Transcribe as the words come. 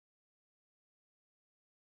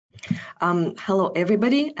Hello,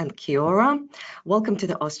 everybody, and kia ora. Welcome to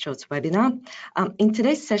the Ostrodes webinar. In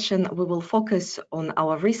today's session, we will focus on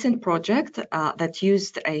our recent project that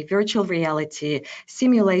used a virtual reality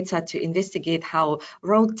simulator to investigate how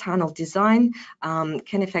road tunnel design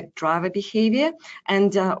can affect driver behavior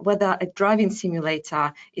and whether a driving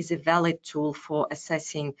simulator is a valid tool for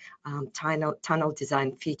assessing tunnel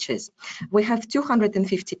design features. We have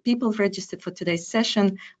 250 people registered for today's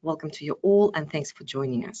session. Welcome to you all, and thanks for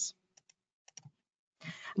joining us.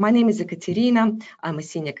 My name is Ekaterina. I'm a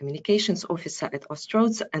Senior Communications Officer at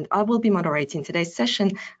Ostrodes, and I will be moderating today's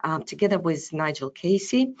session together with Nigel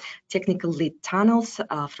Casey, Technical Lead Tunnels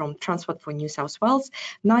from Transport for New South Wales.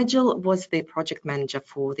 Nigel was the project manager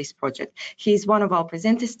for this project. He is one of our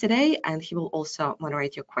presenters today, and he will also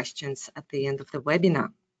moderate your questions at the end of the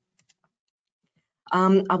webinar.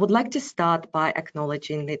 I would like to start by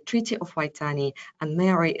acknowledging the Treaty of Waitangi and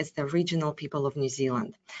Maori as the regional people of New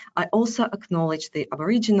Zealand. I also acknowledge the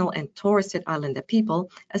Aboriginal and Torres Strait Islander people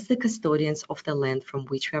as the custodians of the land from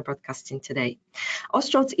which we are broadcasting today.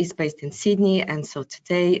 Ostrodes is based in Sydney, and so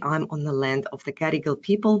today I'm on the land of the Gadigal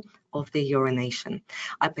people of the Eora Nation.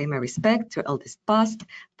 I pay my respect to elders past,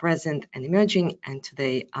 present and emerging, and to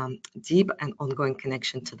the deep and ongoing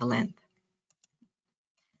connection to the land.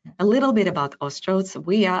 A little bit about Ostrodes.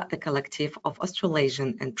 We are the collective of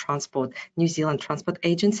Australasian and New Zealand transport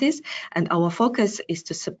agencies, and our focus is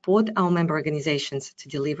to support our member organizations to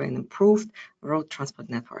deliver an improved road transport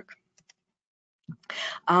network.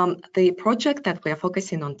 The project that we are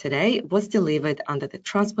focusing on today was delivered under the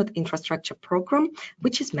Transport Infrastructure Program,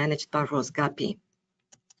 which is managed by ROZGAPI.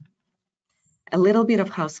 A little bit of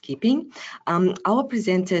housekeeping. Our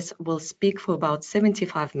presenters will speak for about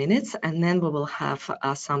 75 minutes, and then we will have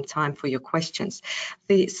some time for your questions.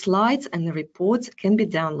 The slides and the reports can be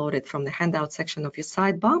downloaded from the handout section of your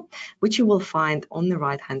sidebar, which you will find on the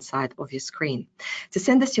right-hand side of your screen. To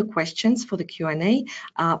send us your questions for the Q&A,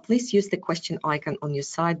 please use the question icon on your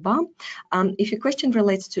sidebar. If your question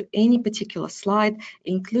relates to any particular slide,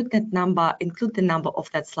 include the number of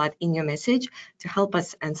that slide in your message to help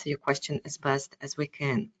us answer your question as best as we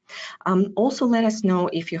can. Also, let us know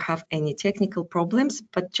if you have any technical problems,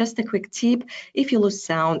 but just a quick tip: if you lose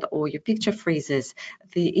sound or your picture freezes,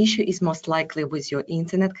 the issue is most likely with your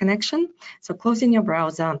internet connection. So closing your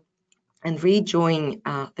browser and rejoin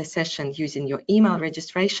the session using your email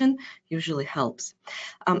registration usually helps.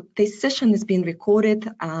 This session is being recorded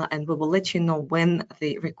and we will let you know when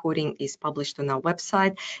the recording is published on our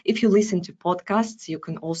website. If you listen to podcasts, you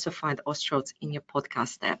can also find Ostrodes in your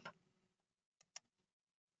podcast app.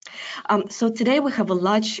 So today we have a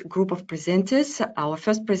large group of presenters. Our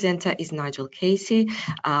first presenter is Nigel Casey,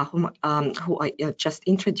 who I just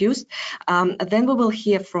introduced. Then we will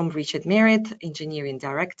hear from Richard Merrett, Engineering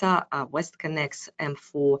Director, NorthConnex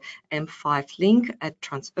M4, M5 link at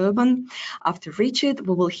Transurban. After Richard,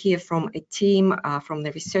 we will hear from a team from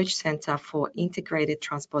the Research Centre for Integrated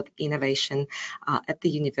Transport Innovation at the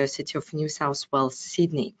University of New South Wales,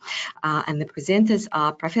 Sydney. And the presenters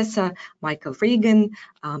are Professor Michael Regan,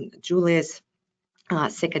 Julius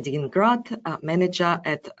Secadiningrat, manager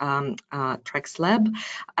at Trex Lab,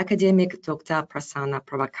 academic Dr. Prasannah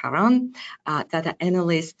Prabhakharan, data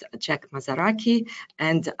analyst Jack Mazaraki,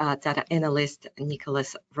 and data analyst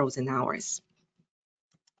Nicholas Rozenauers.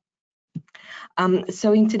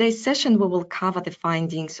 So in today's session, we will cover the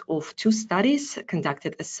findings of 2 studies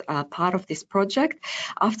conducted as part of this project.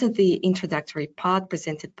 After the introductory part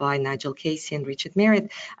presented by Nigel Casey and Richard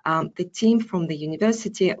Merrett, the team from the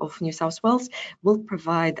University of New South Wales will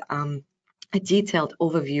provide a detailed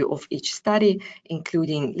overview of each study,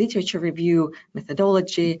 including literature review,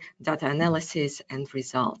 methodology, data analysis, and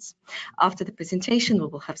results. After the presentation, we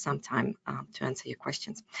will have some time to answer your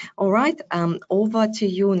questions. All right, over to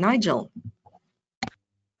you, Nigel.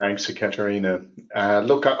 Thanks, Ekaterina.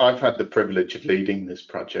 Look, I've had the privilege of leading this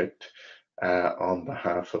project on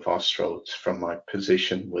behalf of Ostrodes from my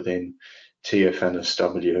position within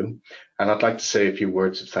TFNSW, and I'd like to say a few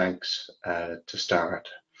words of thanks to start.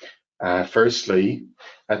 Firstly,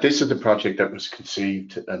 this is a project that was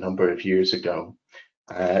conceived a number of years ago.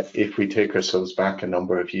 If we take ourselves back a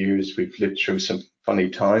number of years, we've lived through some funny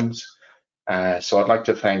times. So I'd like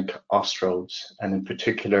to thank Ostrodes, and in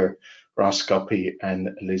particular ROZGAPI and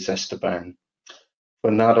Liz Esteban,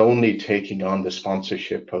 for not only taking on the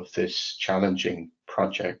sponsorship of this challenging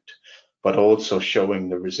project, but also showing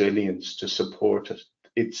the resilience to support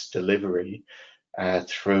its delivery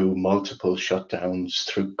through multiple shutdowns,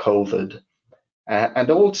 through COVID.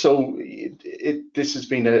 And also, this has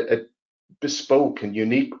been a bespoke and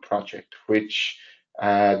unique project, which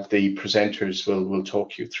the presenters will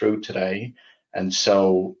talk you through today. And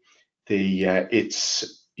so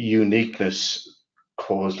its uniqueness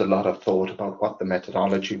caused a lot of thought about what the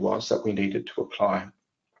methodology was that we needed to apply.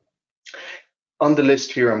 On the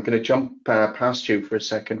list here, I'm going to jump past you for a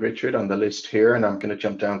second, Richard, on the list here, and I'm going to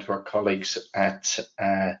jump down to our colleagues at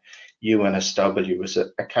UNSW. As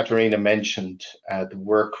Katerina mentioned, the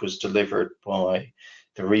work was delivered by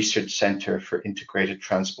the Research Centre for Integrated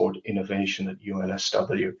Transport Innovation at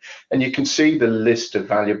UNSW. And you can see the list of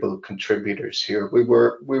valuable contributors here. We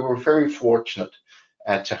were very fortunate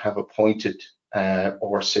to have appointed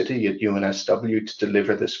our city at UNSW to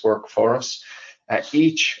deliver this work for us.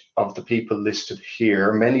 Each of the people listed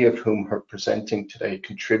here, many of whom are presenting today,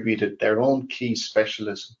 contributed their own key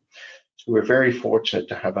specialism. So we're very fortunate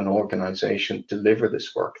to have an organisation deliver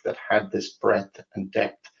this work that had this breadth and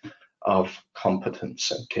depth of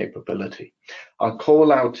competence and capability. I'll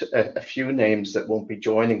call out a few names that won't be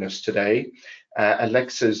joining us today.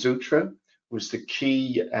 Alexa Zutra was the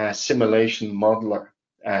key simulation modeler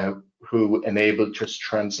who enabled just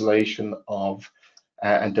translation of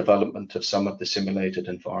and development of some of the simulated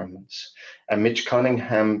environments. And Mitch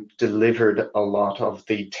Cunningham delivered a lot of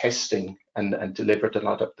the testing and delivered a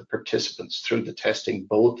lot of the participants through the testing,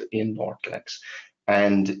 both in NorthConnex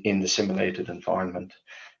and in the simulated environment.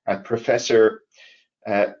 Professor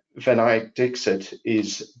Vinayak Dixit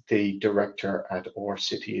is the director at our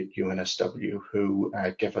city at UNSW, who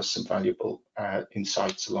gave us some valuable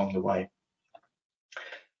insights along the way.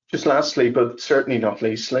 Just lastly, but certainly not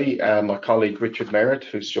leastly, my colleague Richard Merrett,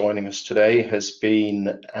 who's joining us today, has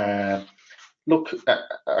been, I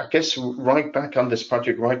guess, right back on this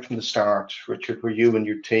project right from the start. Richard, where you and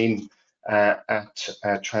your team at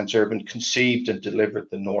Transurban conceived and delivered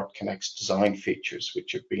the NorthConnex design features,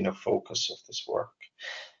 which have been a focus of this work.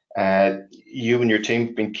 You and your team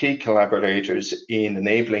have been key collaborators in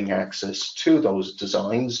enabling access to those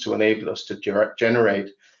designs to enable us to generate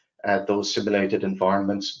those simulated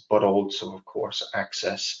environments, but also, of course,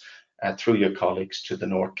 access through your colleagues to the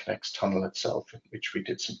NorthConnex tunnel itself, in which we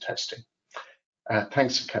did some testing.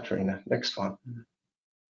 Thanks, Katerina. Next one.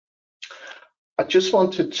 I just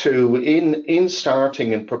wanted to, in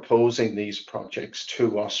starting and proposing these projects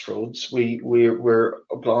to Austroads, we're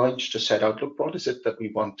obliged to set out, look, what is it that we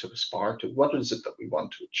want to aspire to? What is it that we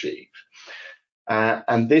want to achieve?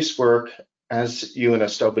 And this work, as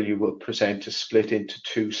UNSW will present, is split into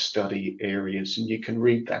two study areas, and you can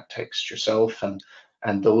read that text yourself,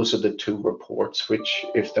 and those are the two reports, which,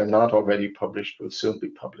 if they're not already published, will soon be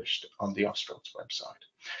published on the Austroads website.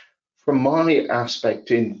 From my aspect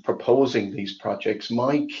in proposing these projects,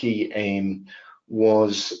 my key aim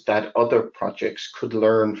was that other projects could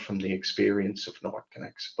learn from the experience of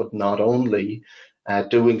NorthConnex, but not only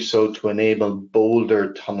doing so to enable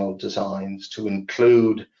bolder tunnel designs, to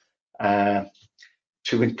include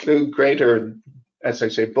greater, as I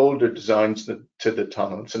say, bolder designs to the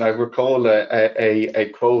tunnels. And I recall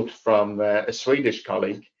a quote from a Swedish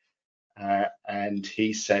colleague, and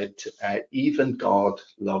he said, even God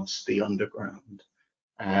loves the underground.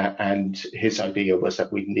 And his idea was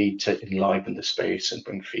that we need to enliven the space and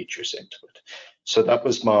bring features into it. So that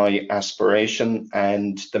was my aspiration,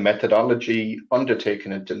 and the methodology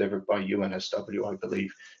undertaken and delivered by UNSW, I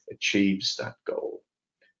believe, achieves that goal.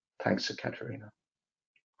 Thanks, Katerina.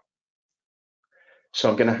 So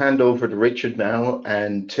I'm going to hand over to Richard now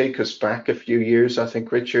and take us back a few years, I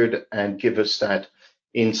think, Richard, and give us that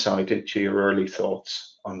insight into your early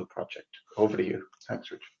thoughts on the project. Over to you.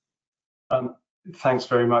 Thanks, Richard. Thanks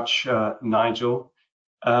very much, Nigel.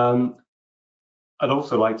 I'd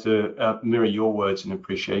also like to mirror your words in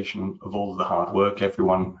appreciation of all of the hard work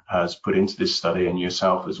everyone has put into this study, and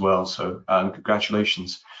yourself as well. So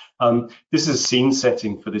congratulations. This is a scene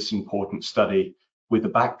setting for this important study with the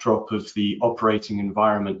backdrop of the operating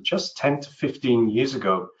environment just 10 to 15 years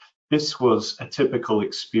ago. This was a typical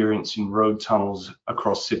experience in road tunnels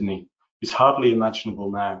across Sydney. It's hardly imaginable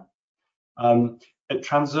now. At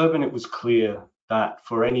Transurban, it was clear that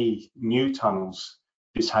for any new tunnels,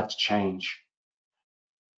 this had to change.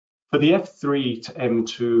 For the F3 to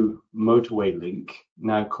M2 motorway link,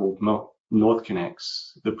 now called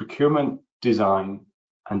NorthConnex, the procurement, design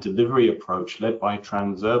and delivery approach led by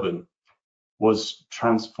Transurban was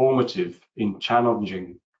transformative in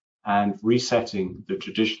challenging and resetting the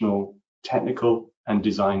traditional technical and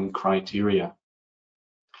design criteria.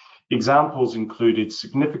 Examples included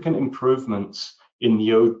significant improvements in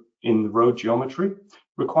the road geometry,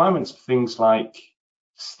 requirements for things like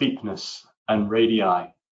steepness and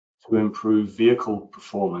radii to improve vehicle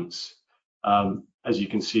performance. As you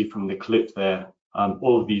can see from the clip there,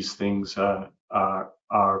 all of these things are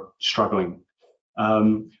struggling.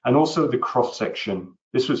 And also the cross-section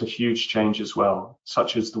This was a huge change as well,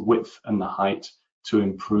 such as the width and the height to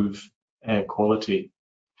improve air quality.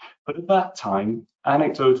 But at that time,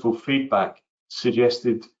 anecdotal feedback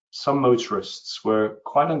suggested some motorists were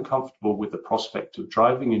quite uncomfortable with the prospect of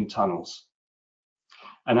driving in tunnels.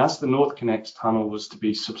 And as the NorthConnex tunnel was to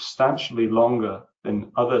be substantially longer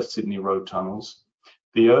than other Sydney road tunnels,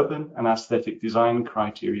 the urban and aesthetic design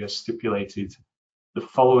criteria stipulated the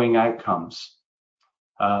following outcomes.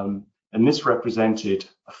 And this represented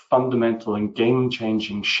a fundamental and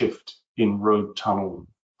game-changing shift in road tunnel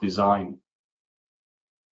design.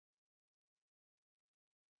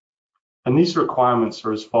 And these requirements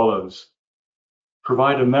are as follows: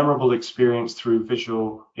 provide a memorable experience through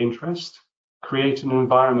visual interest, create an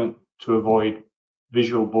environment to avoid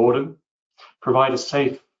visual boredom, provide a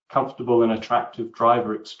safe, comfortable and attractive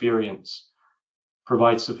driver experience,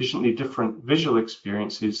 provide sufficiently different visual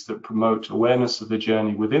experiences that promote awareness of the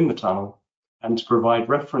journey within the tunnel, and to provide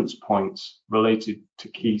reference points related to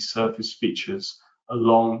key surface features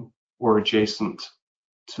along or adjacent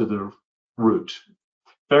to the route.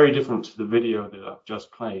 Very different to the video that I've just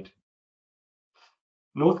played.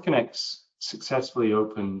 NorthConnex successfully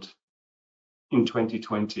opened in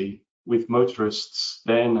 2020, with motorists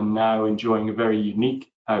then and now enjoying a very unique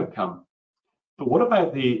outcome. But what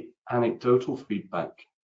about the anecdotal feedback?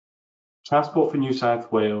 Transport for New South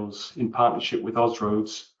Wales, in partnership with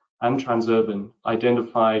Ausroads and Transurban,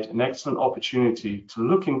 identified an excellent opportunity to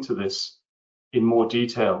look into this in more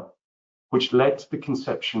detail, which led to the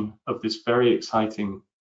conception of this very exciting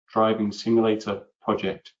driving simulator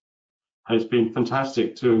project. And it's been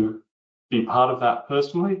fantastic to be part of that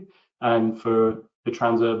personally, and for the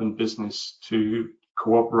Transurban business to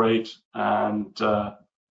cooperate and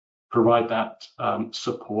provide that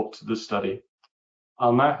support to the study.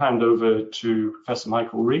 I'll now hand over to Professor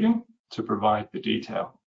Michael Regan to provide the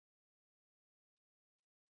detail.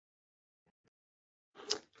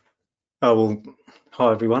 Well,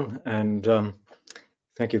 hi everyone, and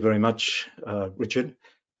thank you very much, Richard.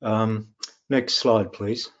 Next slide,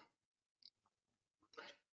 please.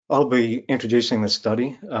 I'll be introducing the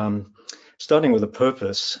study, starting with the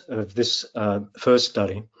purpose of this first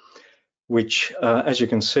study, which, as you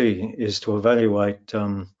can see, is to evaluate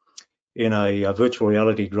in a virtual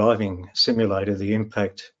reality driving simulator the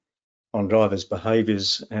impact on drivers'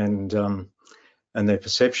 behaviours and their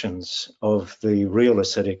perceptions of the real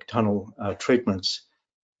aesthetic tunnel treatments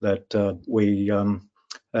that we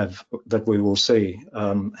will see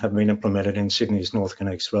have been implemented in Sydney's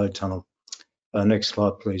NorthConnex road tunnel. Next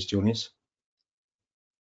slide, please, Julius.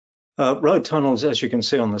 Road tunnels, as you can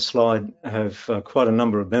see on the slide, have quite a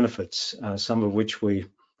number of benefits, some of which we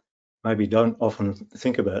maybe don't often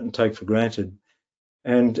think about and take for granted.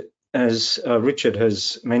 And as Richard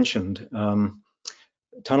has mentioned,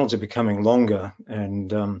 tunnels are becoming longer, and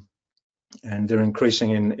they're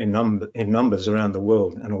increasing in numbers around the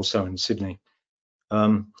world and also in Sydney.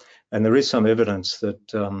 And there is some evidence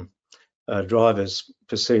that drivers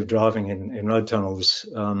perceive driving in road tunnels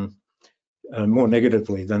more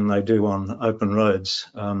negatively than they do on open roads,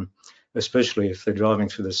 especially if they're driving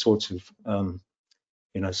through the sorts of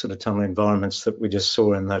sort of tunnel environments that we just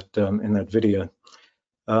saw in that video.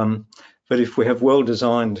 But if we have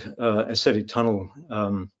well-designed aesthetic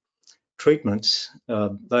tunnel treatments,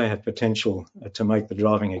 they have potential to make the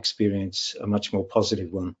driving experience a much more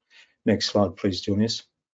positive one. Next slide, please, Julius.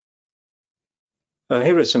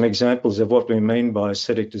 Here are some examples of what we mean by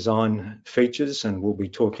aesthetic design features, and we'll be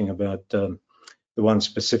talking about the one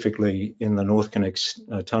specifically in the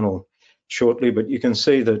NorthConnex tunnel shortly. But you can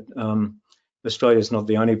see that Australia is not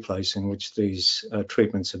the only place in which these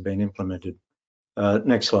treatments have been implemented.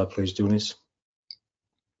 Next slide, please, Julius.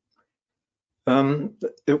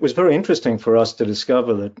 It was very interesting for us to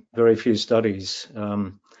discover that very few studies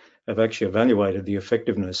have actually evaluated the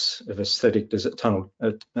effectiveness of aesthetic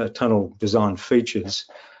tunnel design features,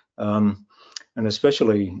 and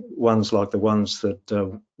especially ones like the ones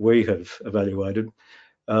that we have evaluated.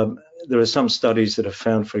 There are some studies that have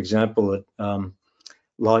found, for example, that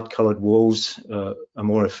light-coloured walls are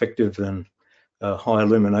more effective than high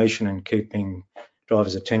illumination in keeping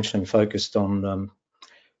drivers' attention focused on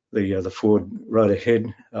the forward road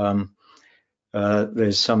ahead.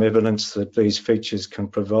 There's some evidence that these features can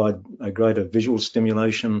provide a greater visual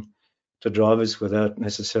stimulation to drivers without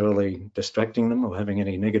necessarily distracting them or having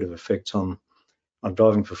any negative effects on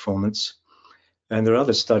driving performance. And there are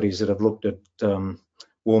other studies that have looked at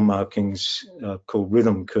wall markings called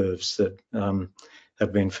rhythm curves that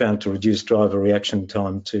have been found to reduce driver reaction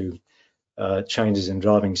time to changes in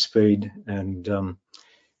driving speed and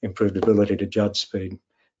improved ability to judge speed.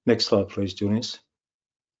 Next slide, please, Julius.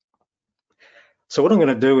 So what I'm going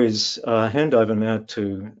to do is hand over now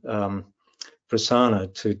to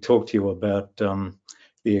Prasannah to talk to you about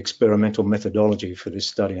the experimental methodology for this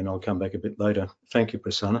study, and I'll come back a bit later. Thank you,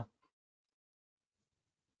 Prasannah.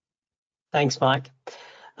 Thanks, Mike.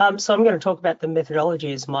 So I'm going to talk about the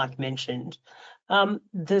methodology, as Mike mentioned.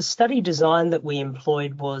 The study design that we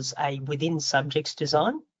employed was a within subjects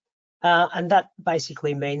design, and that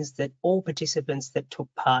basically means that all participants that took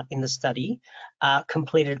part in the study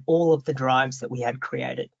completed all of the drives that we had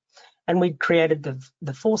created. And we created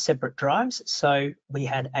the 4 separate drives. So we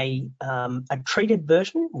had a treated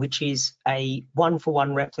version, which is a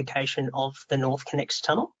 1-for-1 replication of the NorthConnex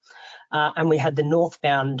tunnel. And we had the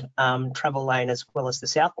northbound travel lane as well as the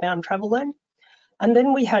southbound travel lane. And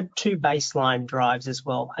then we had 2 baseline drives as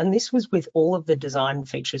well. And this was with all of the design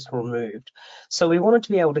features removed. So we wanted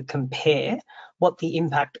to be able to compare what the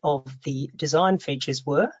impact of the design features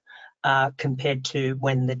were compared to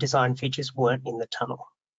when the design features weren't in the tunnel.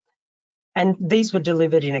 And these were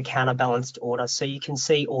delivered in a counterbalanced order. So you can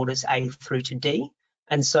see orders A through to D.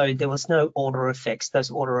 And so there was no order effects.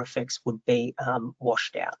 Those order effects would be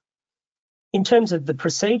washed out. In terms of the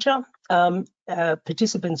procedure,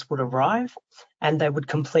 participants would arrive and they would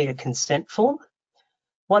complete a consent form.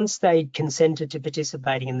 Once they consented to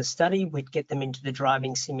participating in the study, we'd get them into the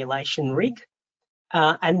driving simulation rig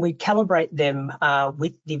and we'd calibrate them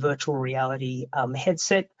with the virtual reality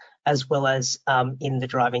headset as well as in the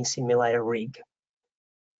driving simulator rig.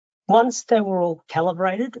 Once they were all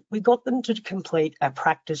calibrated, we got them to complete a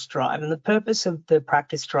practice drive, and the purpose of the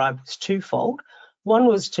practice drive was twofold. One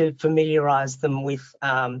was to familiarise them with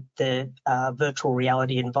the virtual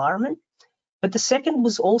reality environment, but the second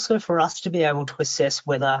was also for us to be able to assess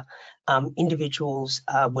whether individuals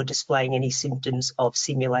were displaying any symptoms of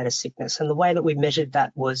simulator sickness. And the way that we measured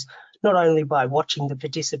that was not only by watching the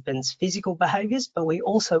participants' physical behaviours, but we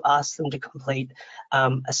also asked them to complete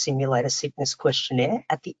a simulator sickness questionnaire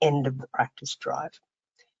at the end of the practice drive.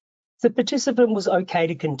 The participant was okay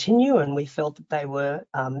to continue, and we felt that they were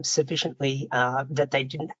sufficiently, that they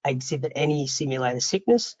didn't exhibit any simulator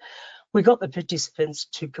sickness. We got the participants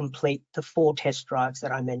to complete the 4 test drives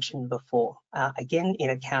that I mentioned before, again in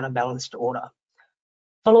a counterbalanced order.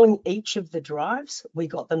 Following each of the drives, we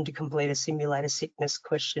got them to complete a simulator sickness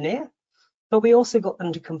questionnaire, but we also got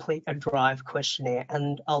them to complete a drive questionnaire,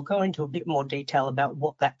 and I'll go into a bit more detail about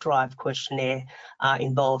what that drive questionnaire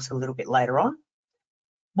involves a little bit later on.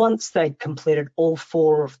 Once they'd completed all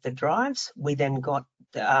 4 of the drives, we then got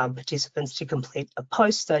the participants to complete a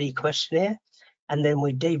post-study questionnaire, and then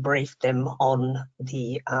we debriefed them on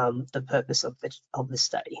the purpose of the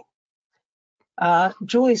study.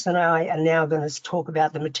 Julius and I are now going to talk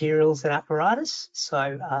about the materials and apparatus.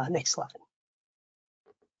 So next slide.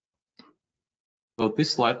 So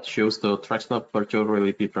this slide shows the TrackSnap virtual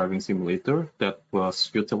reality driving simulator that was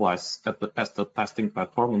utilized as the testing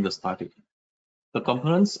platform in the study. The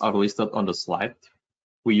components are listed on the slide.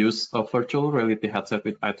 We use a virtual reality headset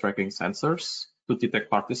with eye tracking sensors to detect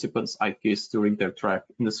participants' eye gaze during their drive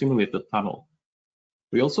in the simulated tunnel.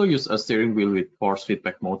 We also use a steering wheel with force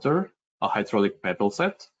feedback motor, a hydraulic pedal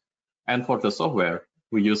set, and for the software,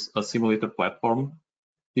 we use a simulator platform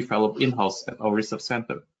developed in-house at our research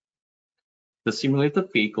center. The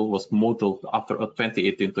simulated vehicle was modeled after a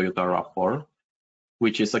 2018 Toyota RAV4,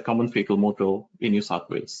 which is a common vehicle model in New South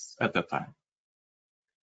Wales at that time.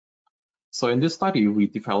 So in this study, we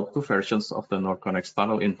developed 2 versions of the NorthConnex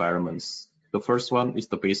tunnel environments. The first one is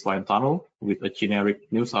the baseline tunnel with a generic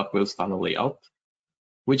New South Wales tunnel layout,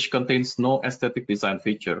 which contains no aesthetic design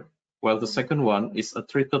feature, while the second one is a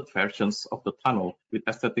treated versions of the tunnel with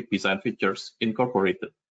aesthetic design features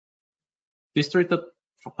incorporated. This treated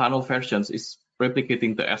tunnel versions is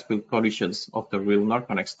replicating the as-built conditions of the real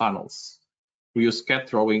NorthConnex tunnels. We use CAD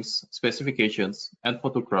drawings, specifications, and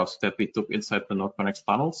photographs that we took inside the NorthConnex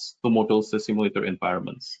tunnels to model the simulator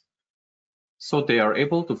environments. So they are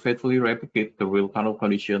able to faithfully replicate the real tunnel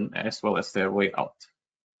condition as well as their way out.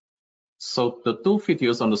 So the 2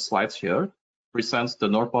 videos on the slides here presents the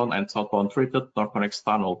northbound and southbound treated NorthConnex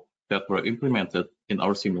tunnel that were implemented in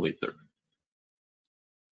our simulator.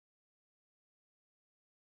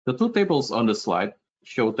 The 2 tables on the slide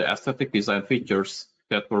show the aesthetic design features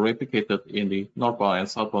that were replicated in the northbound and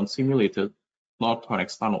southbound simulated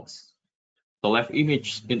NorthConnex tunnels. The left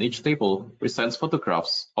image in each table presents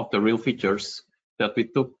photographs of the real features that we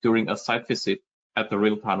took during a site visit at the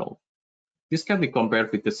real tunnel. This can be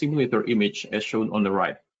compared with the simulator image as shown on the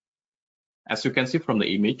right. As you can see from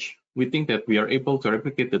the image, we think that we are able to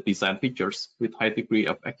replicate the design features with high degree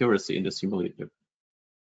of accuracy in the simulator.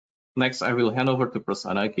 Next, I will hand over to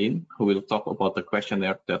Prasannah again, who will talk about the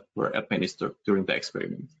questionnaire that were administered during the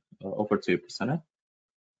experiment. Over to you, Prasannah.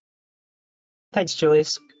 Thanks,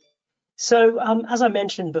 Julius. So as I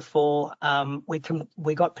mentioned before,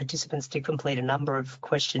 we got participants to complete a number of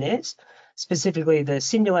questionnaires, specifically the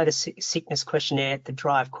simulator sickness questionnaire, the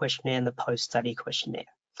drive questionnaire, and the post-study questionnaire.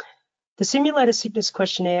 The simulator sickness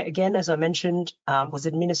questionnaire, again, as I mentioned, was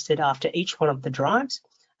administered after each one of the drives,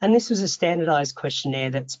 and this was a standardized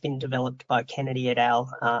questionnaire that's been developed by Kennedy et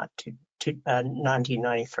al. To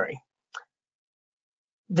 1993.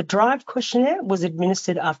 The drive questionnaire was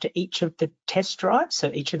administered after each of the test drives,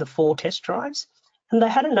 so each of the 4 test drives, and they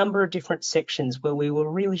had a number of different sections where we were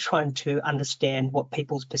really trying to understand what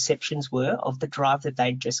people's perceptions were of the drive that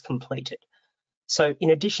they'd just completed. So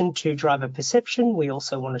in addition to driver perception, we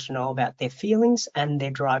also wanted to know about their feelings and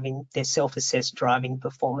their self-assessed driving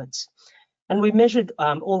performance. And we measured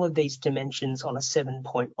all of these dimensions on a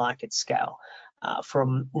 7-point Likert scale,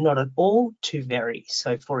 from not at all to very.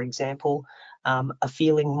 So for example, a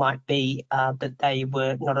feeling might be that they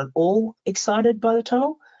were not at all excited by the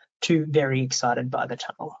tunnel to very excited by the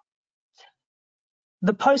tunnel.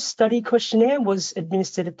 The post-study questionnaire was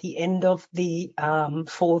administered at the end of the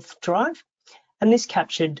 4th drive, and this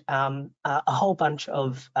captured a whole bunch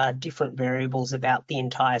of different variables about the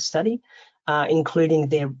entire study, including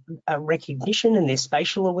their recognition and their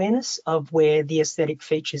spatial awareness of where the aesthetic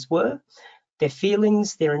features were, their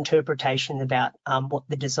feelings, their interpretation about what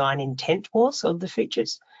the design intent was of the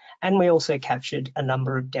features, and we also captured a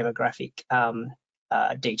number of demographic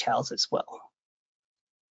details as well.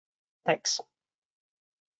 Thanks.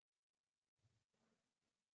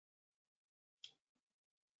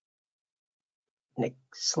 Next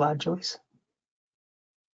slide, Julius.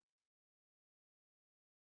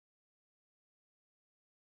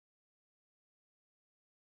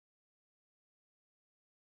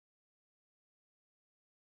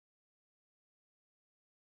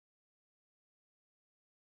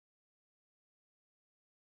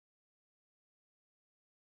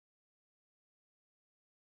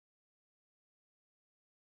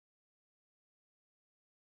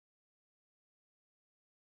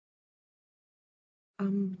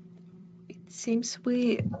 It seems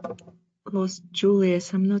we lost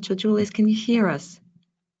Julius. I'm not sure. Julius, can you hear us?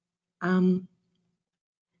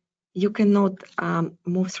 You cannot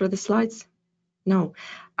move through the slides? No.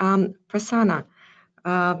 Prasannah,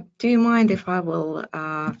 do you mind if I will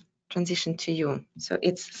transition to you? So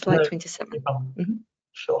it's slide 27. Mm-hmm.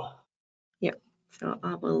 Sure. Yeah, so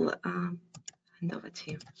I will hand over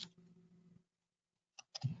to you.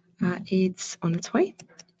 It's on its way.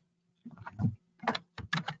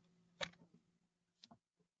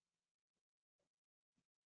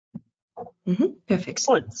 Perfect.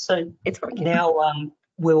 Excellent. So it's working. Now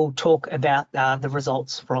we'll talk about the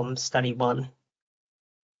results from study 1.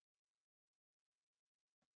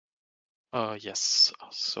 Yes.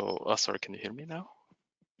 So, sorry, can you hear me now?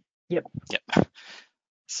 Yep. Yeah.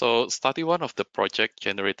 So study 1 of the project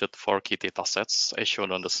generated 4 key datasets as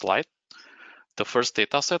shown on the slide. The first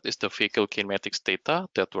dataset is the vehicle kinematics data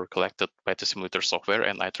that were collected by the simulator software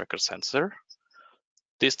and eye tracker sensor.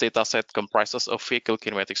 This dataset comprises of vehicle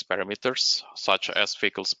kinematics parameters, such as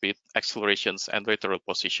vehicle speed, accelerations, and lateral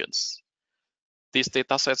positions. These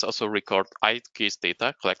datasets also record eye gaze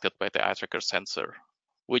data collected by the eye tracker sensor,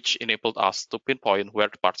 which enabled us to pinpoint where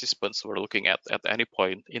the participants were looking at any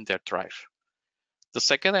point in their drive. The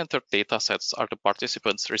second and third datasets are the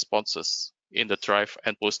participants' responses in the drive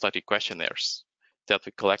and post-study questionnaires that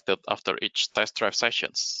we collected after each test drive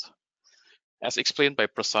sessions. As explained by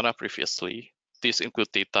Prasannah previously, these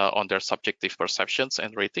include data on their subjective perceptions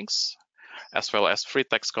and ratings, as well as free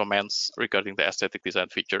text comments regarding the aesthetic design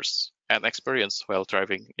features and experience while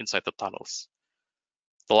driving inside the tunnels.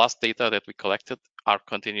 The last data that we collected are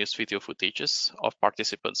continuous video footages of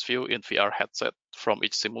participants' view in VR headset from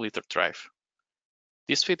each simulator drive.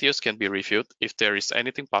 These videos can be reviewed if there is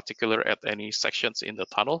anything particular at any sections in the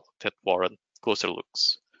tunnel that warrant closer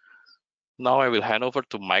looks. Now I will hand over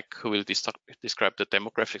to Mike, who will describe the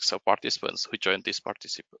demographics of participants who joined this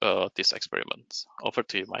experiment. Over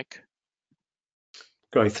to you, Mike.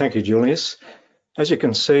 Great, thank you, Julius. As you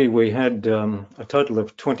can see, we had a total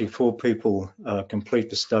of 24 people complete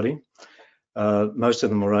the study. Most of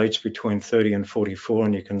them were aged between 30 and 44,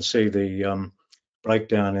 and you can see the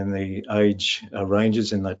breakdown in the age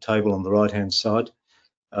ranges in that table on the right-hand side.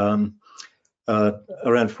 Around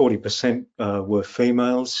 40% were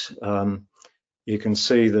females. You can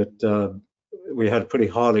see that we had a pretty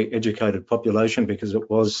highly educated population because it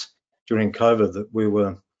was during COVID that we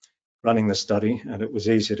were running the study, and it was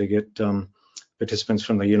easier to get participants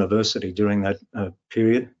from the university during that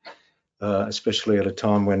period, especially at a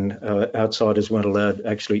time when outsiders weren't allowed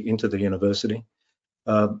actually into the university.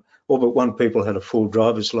 all but one people had a full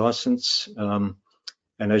driver's license. And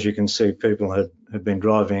as you can see, people had been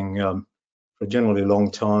driving for a generally long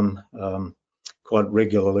time, quite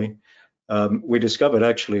regularly. We discovered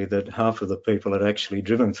actually that half of the people had actually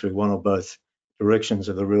driven through one or both directions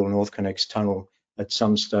of the real NorthConnex tunnel at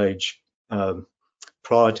some stage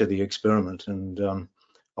prior to the experiment, and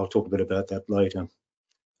I'll talk a bit about that later.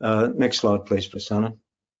 Next slide, please, Prasannah.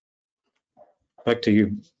 Back to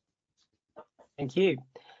you. Thank you.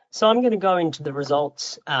 So I'm going to go into the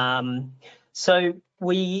results. So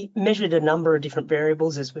we measured a number of different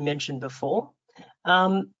variables, as we mentioned before.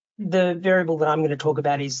 The variable that I'm going to talk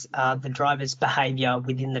about is the driver's behaviour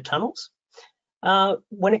within the tunnels.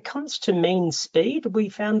 When it comes to mean speed, we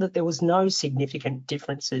found that there was no significant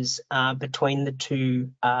differences between the two,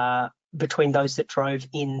 between those that drove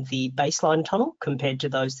in the baseline tunnel compared to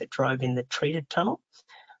those that drove in the treated tunnel.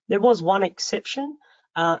 There was one exception,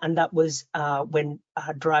 and that was when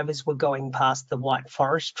drivers were going past the White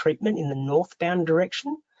Forest treatment in the northbound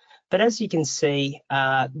direction. But as you can see,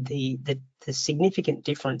 the significant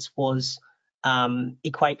difference was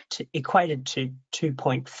equated to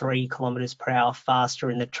 2.3 kilometres per hour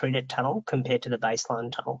faster in the treated tunnel compared to the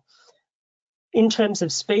baseline tunnel. In terms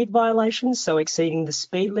of speed violations, so exceeding the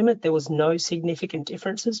speed limit, there was no significant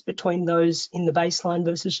differences between those in the baseline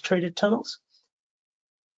versus treated tunnels.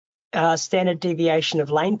 Standard deviation of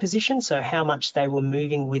lane position, so how much they were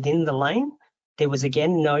moving within the lane. There was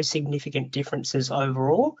again no significant differences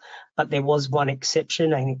overall, but there was one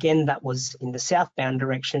exception, and again that was in the southbound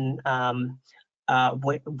direction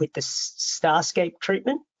with the Starscape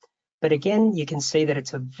treatment. But again, you can see that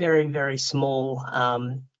it's a very, very small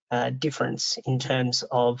difference in terms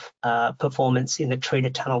of performance in the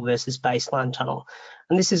treated tunnel versus baseline tunnel.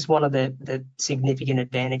 And this is one of the significant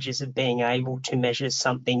advantages of being able to measure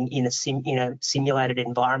something in a simulated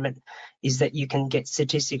environment, is that you can get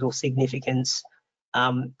statistical significance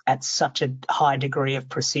at such a high degree of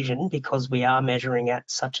precision, because we are measuring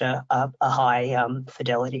at such a high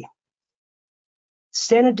fidelity.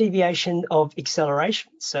 Standard deviation of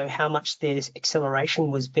acceleration, so how much the acceleration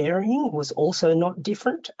was varying, was also not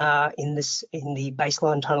different in the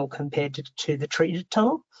baseline tunnel compared to the treated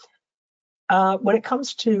tunnel. When it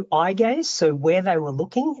comes to eye gaze, so where they were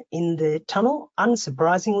looking in the tunnel,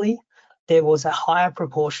 unsurprisingly, there was a higher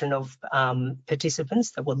proportion of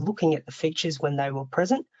participants that were looking at the features when they were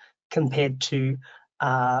present compared to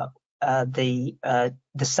the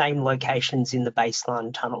same locations in the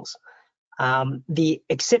baseline tunnels. The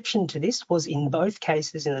exception to this was in both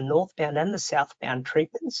cases, in the northbound and the southbound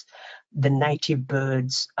treatments, the native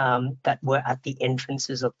birds that were at the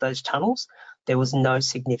entrances of those tunnels. There was no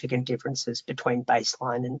significant differences between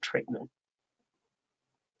baseline and treatment.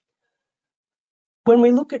 When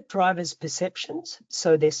we look at drivers' perceptions,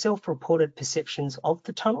 so their self-reported perceptions of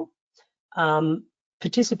the tunnel,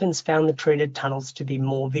 participants found the treated tunnels to be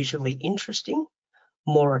more visually interesting,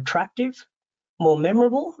 more attractive, more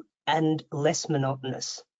memorable, and less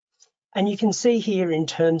monotonous. And you can see here in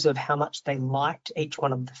terms of how much they liked each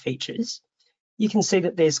one of the features, you can see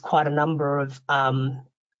that there's quite a number of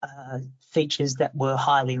features that were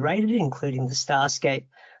highly rated, including the Starscape,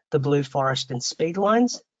 the Blue Forest and speed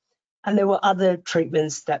lines. And there were other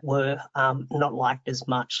treatments that were not liked as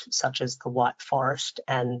much, such as the White Forest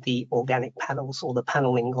and the organic panels, or the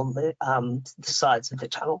panelling on the sides of the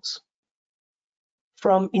tunnels.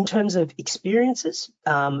 In terms of experiences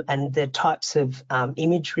and the types of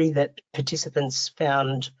imagery that participants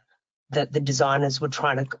found that the designers were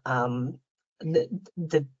trying to,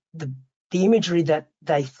 the imagery that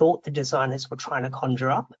they thought the designers were trying to conjure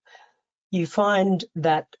up, you find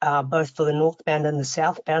that both for the northbound and the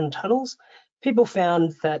southbound tunnels, people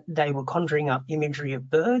found that they were conjuring up imagery of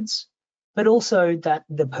birds, but also that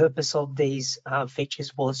the purpose of these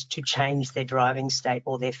features was to change their driving state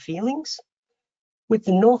or their feelings. With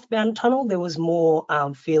the northbound tunnel, there was more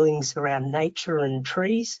feelings around nature and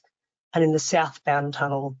trees, and in the southbound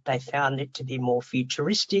tunnel, they found it to be more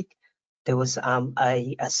futuristic. There was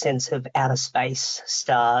a sense of outer space,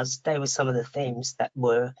 stars. They were some of the themes that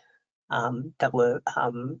were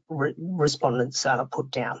respondents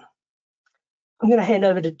put down. I'm going to hand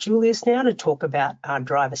over to Julius now to talk about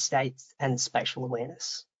driver states and spatial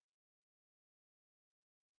awareness.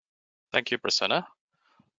 Thank you, Prasannah.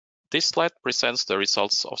 This slide presents the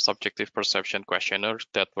results of subjective perception questionnaire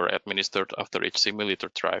that were administered after each simulator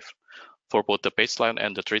drive for both the baseline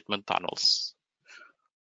and the treatment tunnels.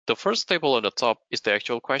 The first table on the top is the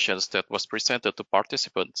actual questions that was presented to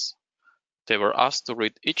participants. They were asked to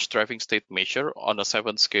rate each driving state measure on a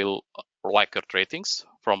 7-scale Likert ratings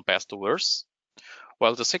from best to worst,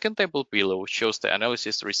 while the second table below shows the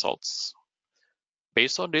analysis results.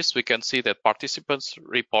 Based on this, we can see that participants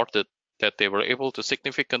reported that they were able to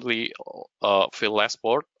significantly feel less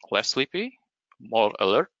bored, less sleepy, more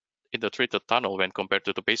alert in the treated tunnel when compared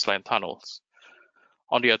to the baseline tunnels.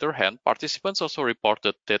 On the other hand, participants also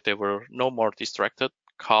reported that they were no more distracted,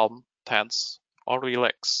 calm, tense, or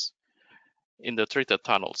relaxed in the treated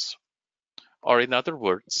tunnels. Or in other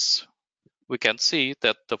words, we can see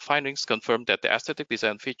that the findings confirm that the aesthetic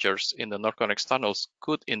design features in the NorthConnex tunnels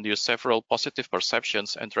could induce several positive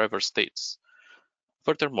perceptions and driver states.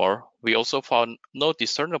 Furthermore, we also found no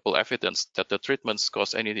discernible evidence that the treatments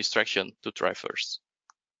cause any distraction to drivers.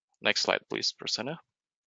 Next slide, please, Prasannah.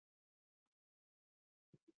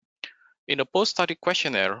 In a post-study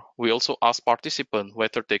questionnaire, we also asked participants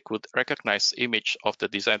whether they could recognize image of the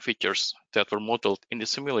design features that were modeled in the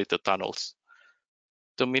simulated tunnels.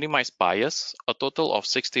 To minimize bias, a total of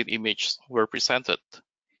 16 images were presented.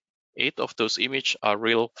 8 of those images are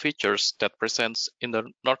real features that present in the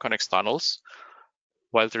NorthConnex tunnels,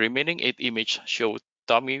 while the remaining 8 images show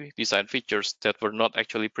dummy design features that were not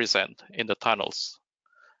actually present in the tunnels.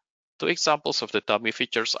 2 examples of the dummy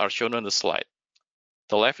features are shown on the slide.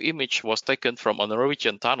 The left image was taken from a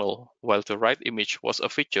Norwegian tunnel, while the right image was a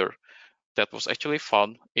feature that was actually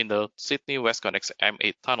found in the Sydney WestConnex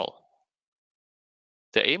M8 tunnel.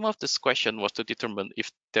 The aim of this question was to determine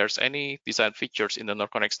if there's any design features in the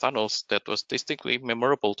NorthConnex tunnels that was distinctly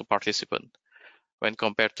memorable to participants when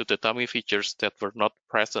compared to the dummy features that were not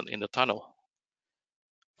present in the tunnel.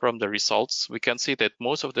 From the results, we can see that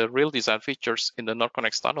most of the real design features in the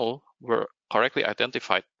NorthConnex tunnel were correctly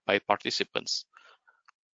identified by participants.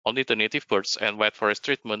 Only the native birds and white forest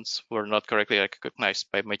treatments were not correctly recognized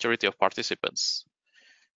by majority of participants.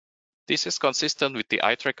 This is consistent with the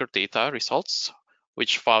eye tracker data results,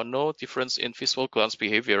 which found no difference in visual glance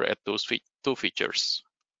behavior at those 2 features.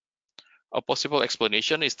 A possible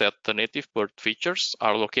explanation is that the native bird features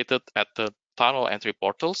are located at the tunnel entry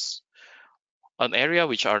portals, an area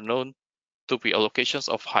which are known to be locations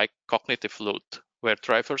of high cognitive load, where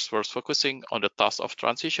drivers were focusing on the task of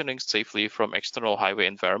transitioning safely from external highway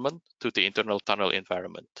environment to the internal tunnel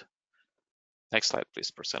environment. Next slide,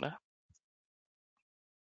 please, Prasannah.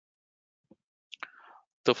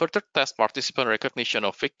 To further test participant recognition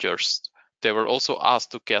of features, they were also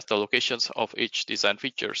asked to guess the locations of each design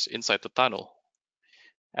features inside the tunnel.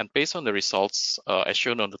 And based on the results as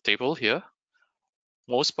shown on the table here,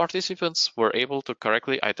 most participants were able to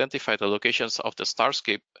correctly identify the locations of the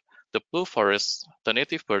starscape, the blue forest, the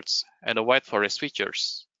native birds, and the white forest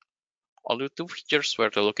features. Only 2 features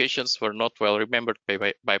where the locations were not well remembered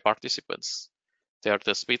by participants. They are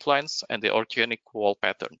the speed lines and the organic wall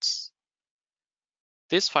patterns.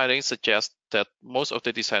 These findings suggest that most of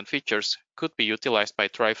the design features could be utilized by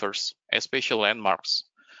drivers as spatial landmarks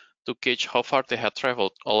to gauge how far they had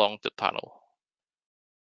traveled along the tunnel.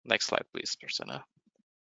 Next slide, please, Prasannah.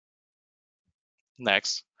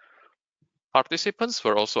 Next, participants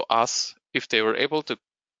were also asked if they were able to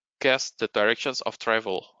guess the directions of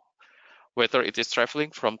travel, whether it is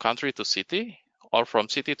traveling from country to city or from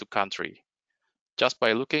city to country, just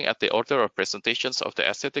by looking at the order of presentations of the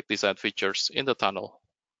aesthetic design features in the tunnel.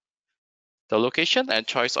 The location and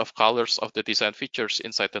choice of colors of the design features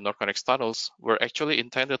inside the NorthConnex tunnels were actually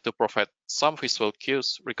intended to provide some visual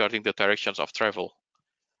cues regarding the directions of travel.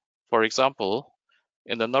 For example,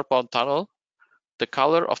 in the northbound tunnel, the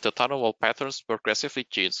color of the tunnel wall patterns progressively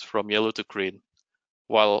changed from yellow to green,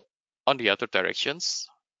 while on the other directions,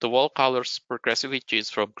 the wall colors progressively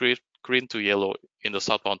changed from green to yellow in the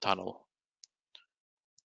southbound tunnel.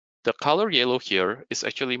 The color yellow here is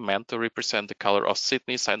actually meant to represent the color of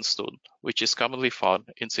Sydney sandstone, which is commonly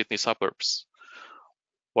found in Sydney suburbs,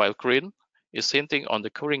 while green is hinting on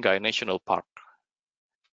the Ku-ring-gai National Park.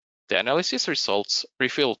 The analysis results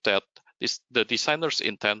revealed that the designer's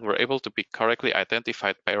intent were able to be correctly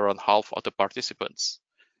identified by around half of the participants.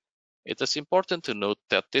 It is important to note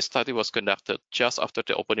that this study was conducted just after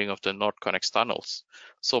the opening of the NorthConnex tunnels,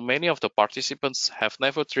 so many of the participants have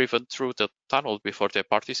never driven through the tunnel before their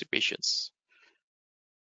participations.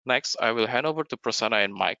 Next, I will hand over to Prasannah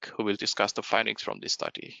and Mike, who will discuss the findings from this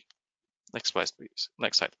study. Next slide, please.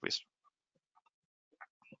 Next slide, please.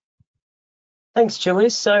 Thanks,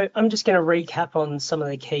 Julius. So I'm just going to recap on some of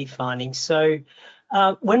the key findings. So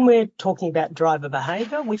when we're talking about driver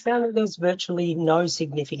behaviour, we found that there's virtually no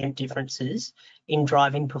significant differences in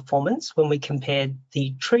driving performance when we compared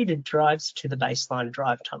the treated drives to the baseline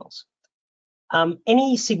drive tunnels.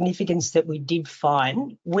 Any significance that we did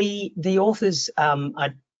find, the authors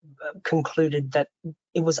concluded that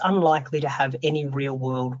it was unlikely to have any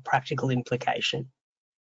real-world practical implication.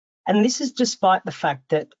 And this is despite the fact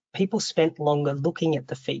that people spent longer looking at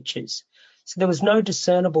the features. So there was no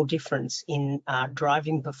discernible difference in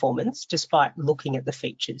driving performance despite looking at the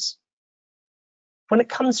features. When it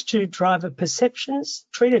comes to driver perceptions,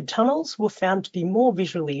 treated tunnels were found to be more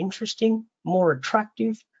visually interesting, more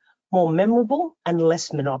attractive, more memorable, and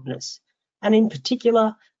less monotonous. And in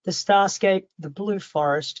particular, the starscape, the blue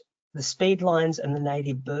forest, the speed lines, and the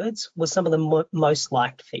native birds were some of the most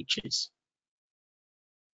liked features.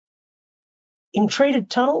 In treated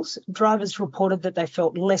tunnels, drivers reported that they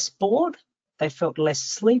felt less bored, they felt less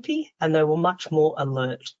sleepy, and they were much more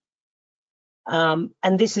alert. And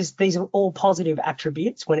these are all positive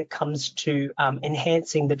attributes when it comes to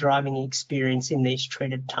enhancing the driving experience in these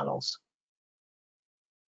treated tunnels.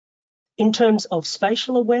 In terms of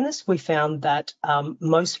spatial awareness, we found that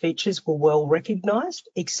most features were well recognised,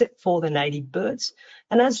 except for the native birds.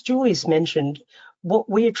 And as Julius mentioned, what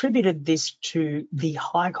we attributed this to the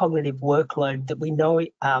high cognitive workload that we know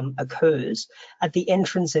occurs at the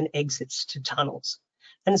entrance and exits to tunnels.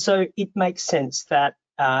 And so it makes sense that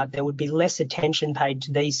there would be less attention paid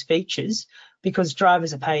to these features because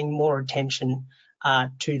drivers are paying more attention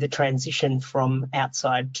to the transition from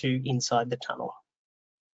outside to inside the tunnel.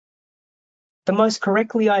 The most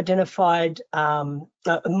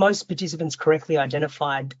participants correctly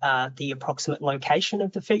identified the approximate location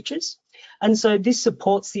of the features. And so this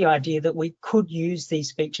supports the idea that we could use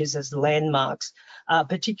these features as landmarks,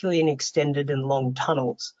 particularly in extended and long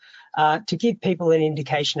tunnels, to give people an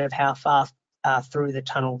indication of how far through the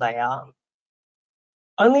tunnel they are.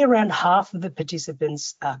 Only around half of the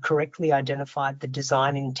participants correctly identified the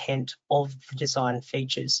design intent of the design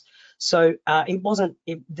features. So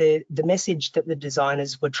the message that the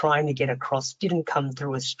designers were trying to get across didn't come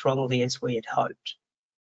through as strongly as we had hoped.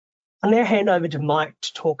 I'll now hand over to Mike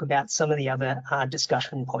to talk about some of the other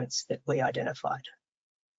discussion points that we identified.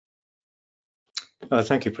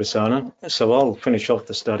 Thank you, Prasannah. So I'll finish off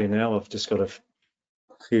the study now. I've just got a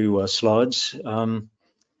few slides.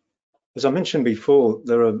 As I mentioned before,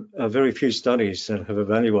 there are very few studies that have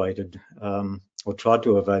evaluated or tried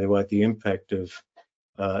to evaluate the impact of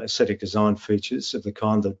aesthetic design features of the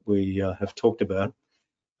kind that we have talked about.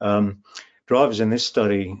 Drivers in this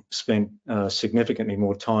study spent significantly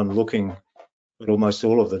more time looking at almost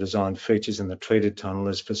all of the design features in the treated tunnel,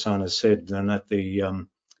 as Prasannah said, than at the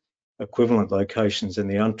equivalent locations in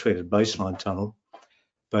the untreated baseline tunnel.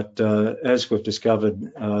 But as we've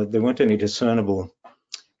discovered, there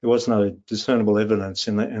was no discernible evidence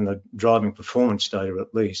in the driving performance data,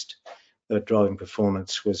 at least, that driving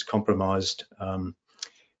performance was compromised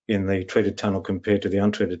in the treated tunnel compared to the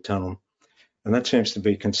untreated tunnel. And that seems to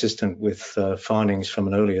be consistent with findings from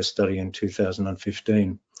an earlier study in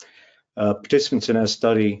 2015. Participants in our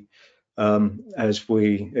study, as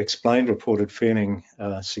we explained, reported feeling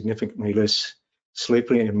significantly less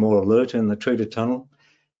sleepy and more alert in the treated tunnel.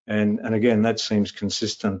 And again, that seems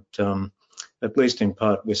consistent, at least in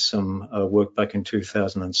part, with some work back in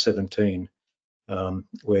 2017,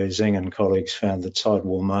 where Zeng and colleagues found that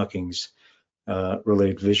sidewall markings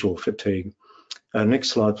relieved visual fatigue. Next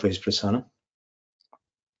slide, please, Prasannah.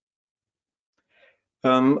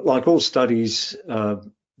 Like all studies,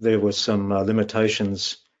 there were some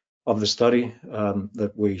limitations of the study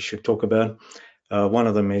that we should talk about. One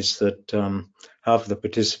of them is that half of the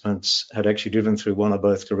participants had actually driven through one or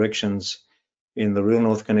both directions in the real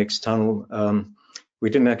NorthConnex tunnel. We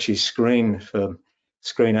didn't actually screen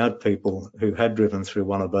out people who had driven through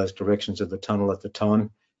one or both directions of the tunnel at the time,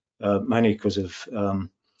 mainly because of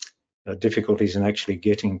difficulties in actually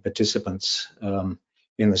getting participants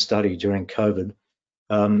in the study during COVID.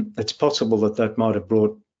 It's possible that might have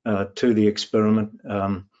brought to the experiment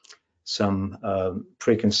some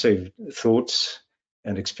preconceived thoughts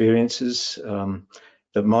and experiences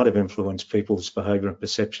that might have influenced people's behaviour and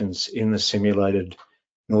perceptions in the simulated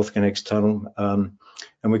NorthConnex tunnel.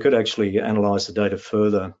 And we could actually analyse the data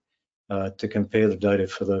further to compare the data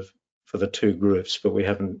for the two groups, but we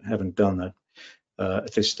haven't done that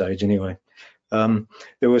at this stage anyway. There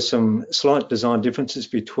were some slight design differences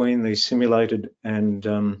between the simulated and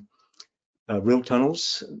real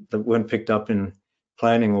tunnels that weren't picked up in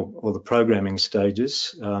planning or the programming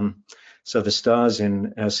stages. So the stars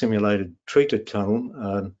in our simulated treated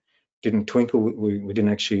tunnel didn't twinkle. We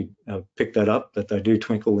didn't actually pick that up, but they do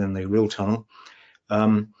twinkle in the real tunnel.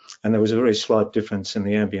 And there was a very slight difference in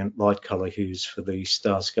the ambient light colour hues for the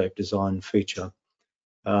starscape design feature.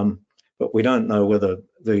 But we don't know whether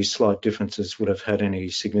these slight differences would have had any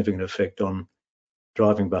significant effect on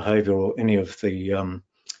driving behaviour or any of the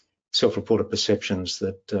self-reported perceptions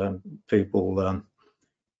that people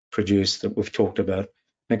produce that we've talked about.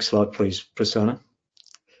 Next slide, please, Prasannah.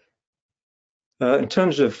 In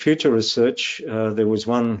terms of future research, there was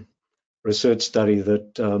one research study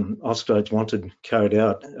that Australians wanted carried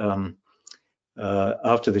out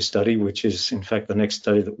after this study, which is in fact the next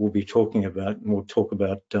study that we'll be talking about, and we'll talk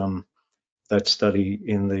about that study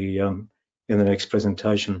in the next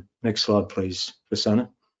presentation. Next slide, please, Prasannah.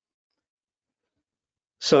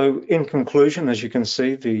 So in conclusion, as you can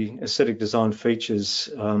see, the aesthetic design features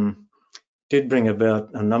did bring about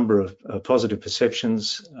a number of positive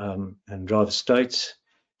perceptions and driver states,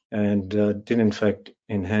 and did in fact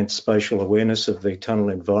enhance spatial awareness of the tunnel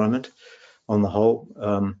environment on the whole.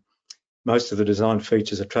 Most of the design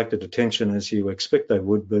features attracted attention, as you expect they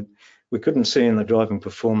would, but we couldn't see in the driving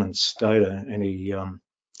performance data any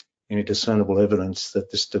discernible evidence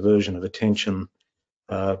that this diversion of attention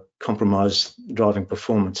compromised driving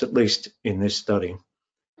performance, at least in this study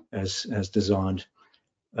as designed.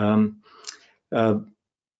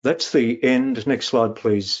 That's the end. Next slide,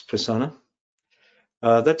 please, Prasannah.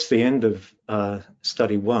 That's the end of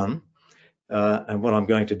study 1. And what I'm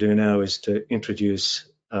going to do now is to introduce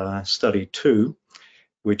study 2,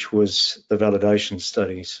 which was the validation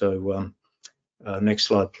study. So next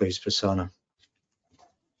slide, please, Prasannah.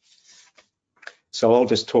 So I'll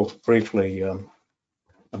just talk briefly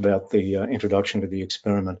about the introduction to the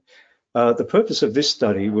experiment. The purpose of this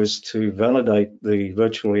study was to validate the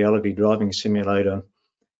virtual reality driving simulator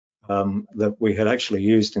that we had actually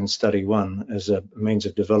used in study 1 as a means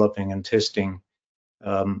of developing and testing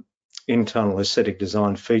internal aesthetic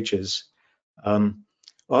design features,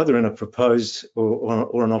 either in a proposed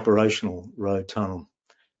or an operational road tunnel.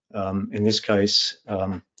 In this case,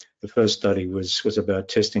 the first study was about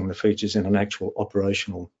testing the features in an actual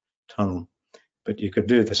operational tunnel, but you could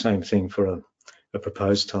do the same thing for a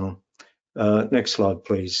proposed tunnel. Next slide,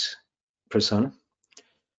 please, Prasannah.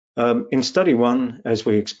 In study 1, as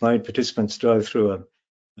we explained, participants drove through a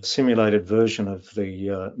simulated version of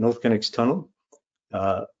the NorthConnex tunnel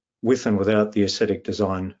with and without the aesthetic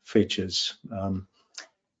design features.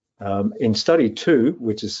 In study 2,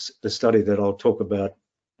 which is the study that I'll talk about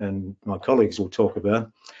and my colleagues will talk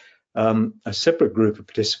about, a separate group of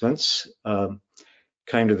participants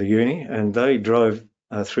came to the uni, and they drove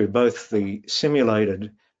through both the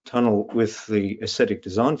simulated tunnel with the aesthetic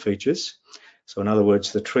design features, so in other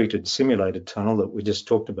words, the treated simulated tunnel that we just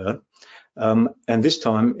talked about, and this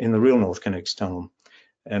time in the real NorthConnex tunnel.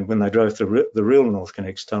 And when they drove through the real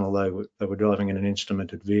NorthConnex tunnel, they were driving in an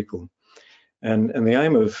instrumented vehicle. And the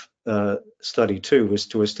aim of study 2 was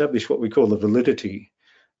to establish what we call the validity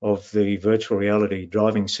of the virtual reality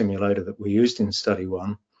driving simulator that we used in study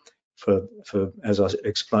 1 for as I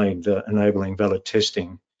explained, enabling valid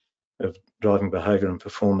testing of driving behaviour and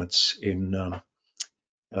performance in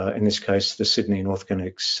this case, the Sydney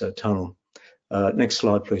NorthConnex tunnel. Next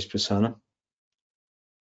slide, please, Prasannah.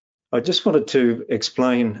 I just wanted to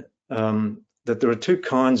explain that there are two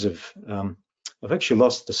kinds of, I've actually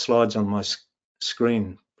lost the slides on my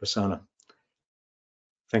screen, Prasannah.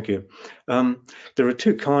 Thank you. There are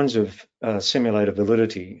two kinds of simulator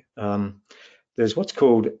validity. There's what's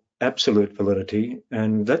called absolute validity,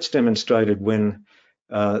 and that's demonstrated when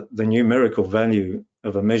the numerical value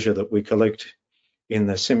of a measure that we collect in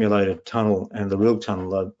the simulated tunnel and the real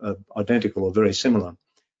tunnel are identical or very similar.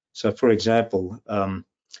 So, for example,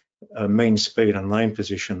 mean speed and lane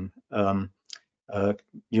position,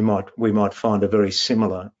 we might find are very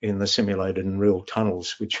similar in the simulated and real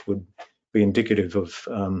tunnels, which would be indicative of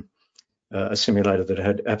a simulator that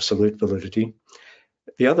had absolute validity.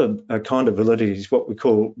 The other kind of validity is what we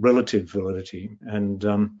call relative validity, and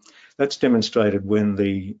that's demonstrated when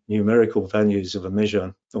the numerical values of a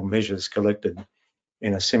measure or measures collected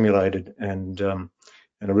in a simulated and a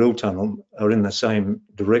real tunnel are in the same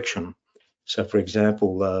direction. So, for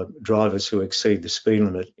example, drivers who exceed the speed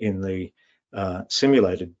limit in the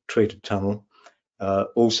simulated treated tunnel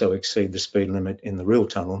also exceed the speed limit in the real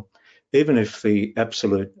tunnel, even if the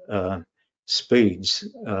absolute speeds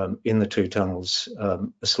in the two tunnels are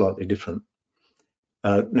slightly different.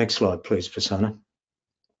 Next slide, please, Prasannah.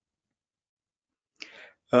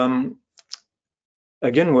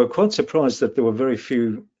 Again, we're quite surprised that there were very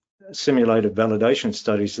few simulated validation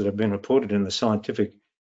studies that have been reported in the scientific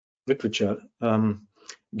literature,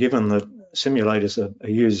 given that simulators are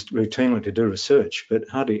used routinely to do research, but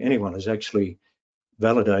hardly anyone has actually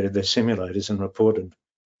validated their simulators and reported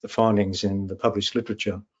the findings in the published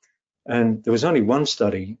literature. And there was only one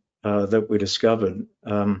study that we discovered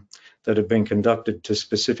that had been conducted to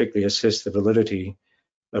specifically assess the validity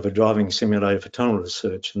of a driving simulator for tunnel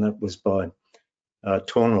research, and that was by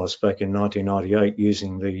Tornros back in 1998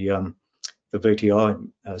 using the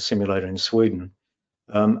VTI simulator in Sweden.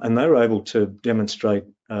 And they were able to demonstrate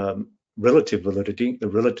relative validity, the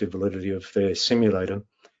relative validity of their simulator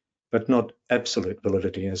but not absolute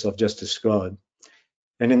validity, as I've just described.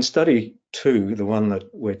 And in study 2, the one that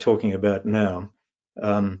we're talking about now,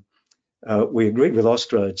 we agreed with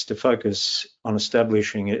Austroads to focus on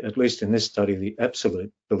establishing, at least in this study, the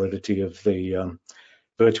absolute validity of the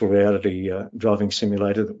virtual reality driving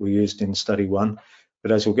simulator that we used in study 1.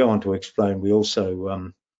 But as we'll go on to explain, we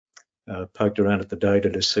also poked around at the data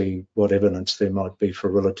to see what evidence there might be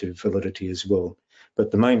for relative validity as well.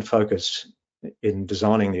 But the main focus in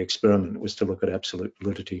designing the experiment was to look at absolute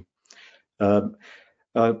validity.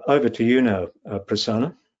 Over to you now,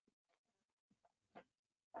 Prasannah.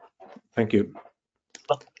 Thank you.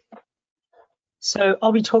 So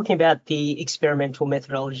I'll be talking about the experimental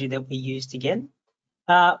methodology that we used again.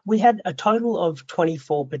 We had a total of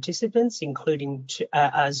 24 participants, including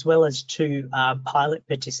as well as 2 pilot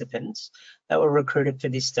participants that were recruited for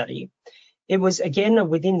this study. It was again a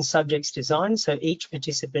within subjects design, so each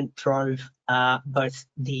participant drove both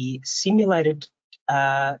the simulated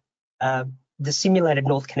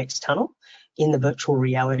NorthConnex tunnel in the virtual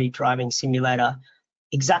reality driving simulator,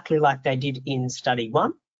 exactly like they did in study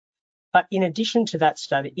 1. But in addition to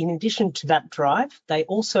that drive, they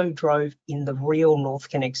also drove in the real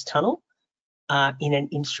NorthConnex tunnel in an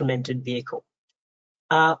instrumented vehicle.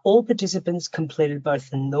 All participants completed both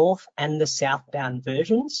the north and the southbound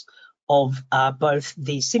versions of both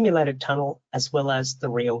the simulated tunnel as well as the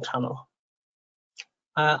real tunnel.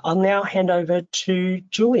 I'll now hand over to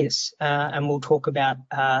Julius and we'll talk about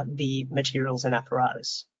the materials and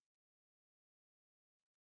apparatus.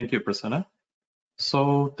 Thank you, Prasannah.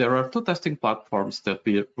 So there are 2 testing platforms that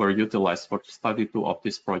were utilized for study 2 of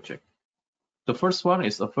this project. The first one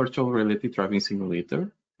is a virtual reality driving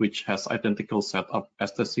simulator, which has identical setup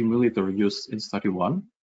as the simulator used in study 1.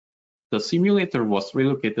 The simulator was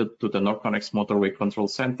relocated to the NorthConnex Motorway Control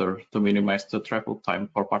Center to minimize the travel time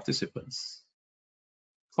for participants.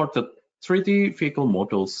 For the 3D vehicle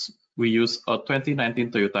models, we use a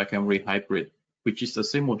 2019 Toyota Camry Hybrid, which is the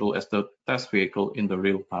same model as the test vehicle in the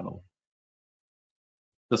real tunnel.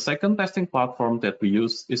 The second testing platform that we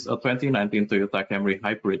use is a 2019 Toyota Camry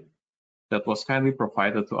Hybrid that was kindly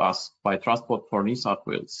provided to us by Transport for New South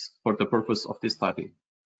Wales for the purpose of this study.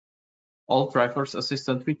 All driver's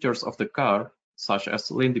assistant features of the car, such as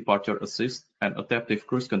lane departure assist and adaptive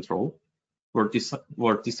cruise control,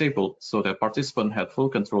 were disabled so that participants had full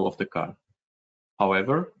control of the car.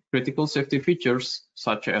 However, critical safety features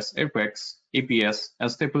such as airbags, ABS, and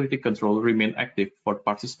stability control remain active for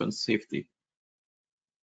participants' safety.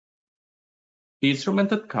 The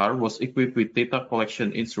instrumented car was equipped with data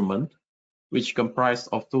collection instrument, which comprised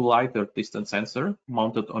of 2 LiDAR distance sensors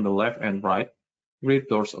mounted on the left and right rear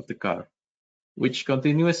doors of the car, which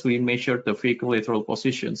continuously measured the vehicle lateral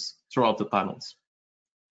positions throughout the tunnels.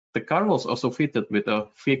 The car was also fitted with a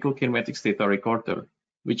vehicle kinematics data recorder,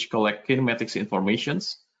 which collects kinematics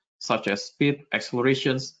informations such as speed,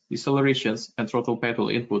 accelerations, decelerations, and throttle pedal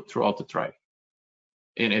input throughout the drive.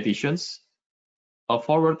 In addition, a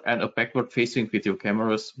forward and a backward-facing video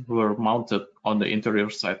cameras were mounted on the interior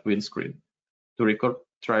side windscreen to record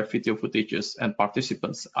drive video footages and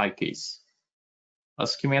participants' eye gaze. A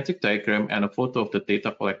schematic diagram and a photo of the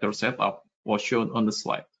data collector setup was shown on the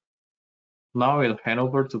slide. Now I'll hand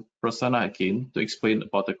over to Prasannah again to explain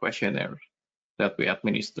about the questionnaire that we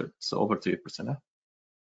administered. So over to you, Prasannah.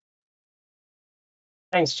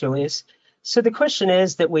 Thanks, Julius. So the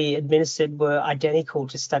questionnaires that we administered were identical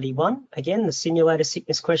to study 1. Again, the simulator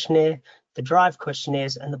sickness questionnaire, the drive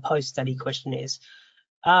questionnaires, and the post-study questionnaires.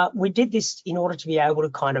 We did this in order to be able to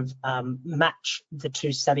kind of match the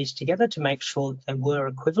 2 studies together to make sure that they were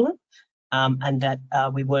equivalent and that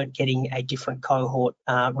we weren't getting a different cohort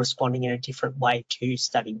responding in a different way to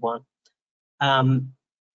study 1.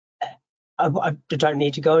 I don't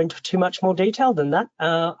need to go into too much more detail than that.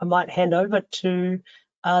 I might hand over to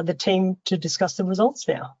the team to discuss the results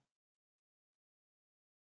now.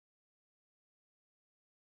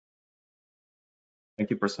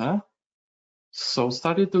 Thank you, Prasannah. So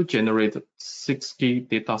study 2 generated 6 key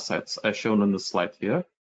data sets as shown on the slide here.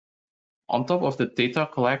 On top of the data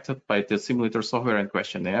collected by the simulator software and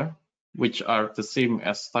questionnaire, which are the same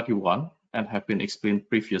as study 1 and have been explained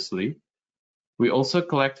previously, we also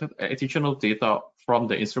collected additional data from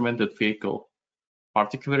the instrumented vehicle,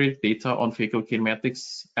 particularly data on vehicle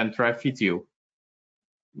kinematics and drive video.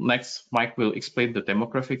 Next, Mike will explain the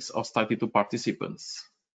demographics of study 2 participants.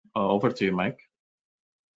 Over to you, Mike.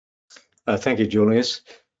 Thank you, Julius.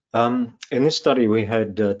 In this study, we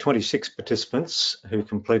had 26 participants who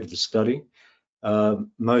completed the study.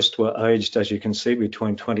 Most were aged, as you can see,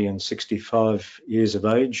 between 20 and 65 years of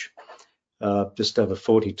age. Just over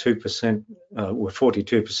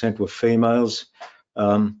 42% were females.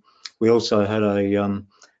 We also had a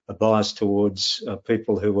bias towards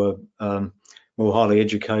people who were more highly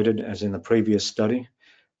educated, as in the previous study.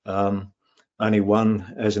 Only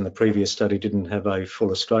one, as in the previous study, didn't have a full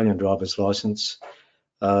Australian driver's licence.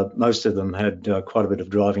 Most of them had quite a bit of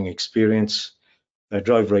driving experience. They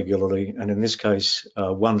drove regularly, and in this case,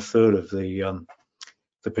 1/3 of the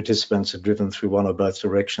participants had driven through one or both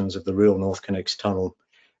directions of the real NorthConnex tunnel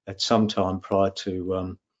at some time prior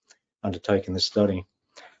to undertaking the study.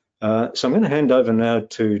 So I'm going to hand over now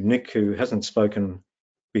to Nick, who hasn't spoken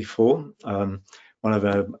before, one of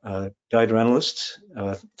our data analysts.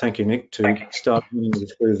 Thank you, Nick, to start running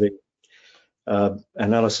through the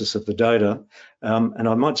analysis of the data. And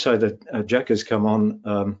I might say that Jack has come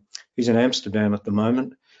on. He's in Amsterdam at the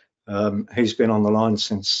moment. He's been on the line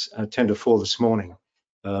since 10 to 4 this morning,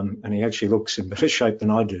 and he actually looks in better shape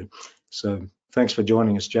than I do. So thanks for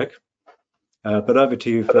joining us, Jack. But over to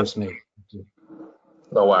you first, Nick.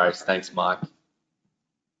 No worries. Thanks, Mike.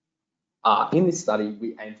 In this study,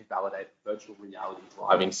 we aim to validate virtual reality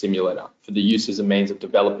driving simulator for the use as a means of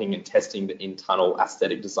developing and testing the in-tunnel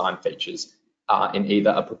aesthetic design features in either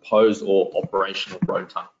a proposed or operational road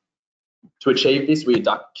tunnel. To achieve this, we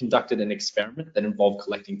conducted an experiment that involved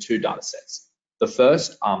collecting 2 data sets. The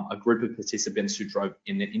first, a group of participants who drove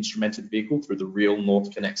in an instrumented vehicle through the real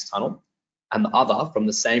NorthConnex tunnel, and the other from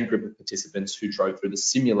the same group of participants who drove through the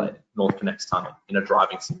simulated NorthConnex tunnel in a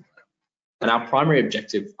driving simulator. And our primary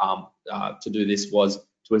objective to do this was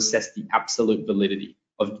to assess the absolute validity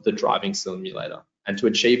of the driving simulator. And to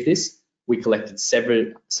achieve this, we collected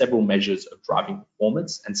several measures of driving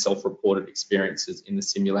performance and self-reported experiences in the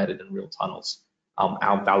simulated and real tunnels,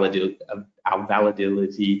 our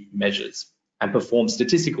validity measures, and performed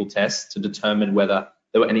statistical tests to determine whether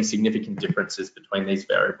there were any significant differences between these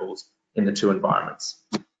variables in the 2 environments.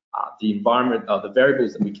 The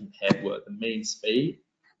variables that we compared were the mean speed,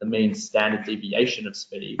 the mean standard deviation of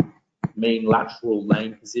speed, mean lateral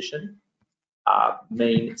lane position,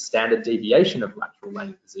 mean standard deviation of lateral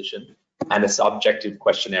lane position, and a subjective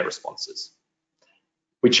questionnaire responses.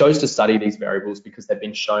 We chose to study these variables because they've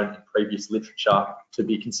been shown in previous literature to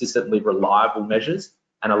be consistently reliable measures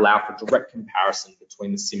and allow for direct comparison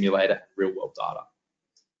between the simulator and real-world data.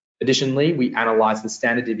 Additionally, we analysed the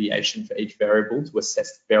standard deviation for each variable to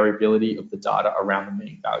assess the variability of the data around the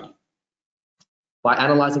mean value. By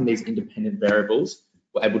analysing these independent variables,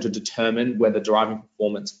 we're able to determine whether driving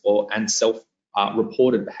performance and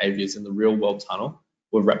self-reported behaviours in the real-world tunnel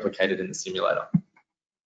were replicated in the simulator.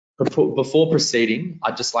 Before proceeding,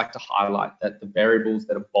 I'd just like to highlight that the variables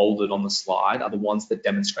that are bolded on the slide are the ones that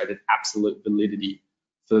demonstrated absolute validity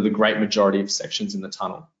for the great majority of sections in the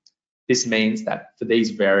tunnel. This means that for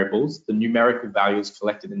these variables, the numerical values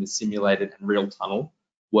collected in the simulated and real tunnel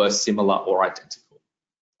were similar or identical.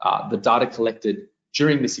 The data collected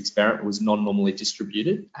during this experiment was non-normally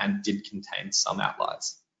distributed and did contain some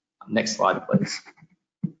outliers. Next slide, please.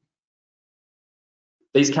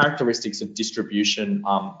 These characteristics of distribution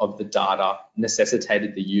of the data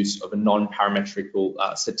necessitated the use of a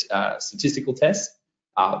non-parametrical statistical test,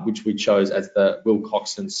 which we chose as the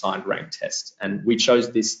Wilcoxon signed rank test. And we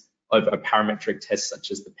chose this over a parametric test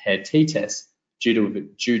such as the paired t-test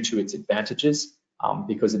due to its advantages,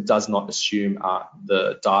 because it does not assume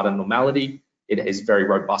the data normality. It has very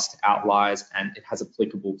robust outliers and it has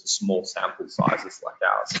applicable to small sample sizes like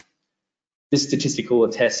ours. This statistical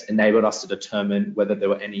test enabled us to determine whether there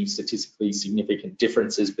were any statistically significant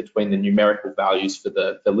differences between the numerical values for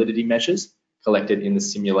the validity measures collected in the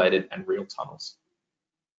simulated and real tunnels.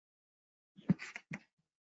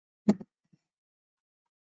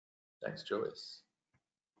 Thanks, Julius.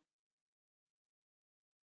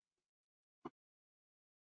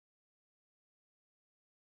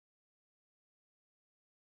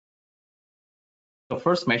 The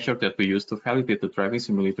first measure that we use to validate the driving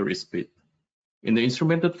simulator is speed. In the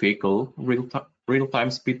instrumented vehicle, real-time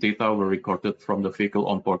speed data were recorded from the vehicle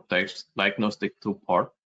onboard text diagnostic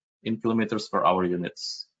two-part in kilometers per hour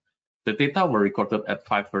units. The data were recorded at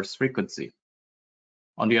 5 Hz frequency.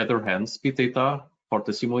 On the other hand, speed data for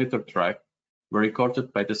the simulator drive were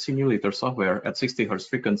recorded by the simulator software at 60 Hz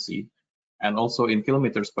frequency and also in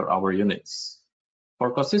kilometers per hour units. For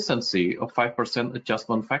consistency, a 5%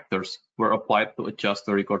 adjustment factors were applied to adjust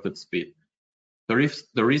the recorded speed.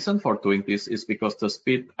 The reason for doing this is because the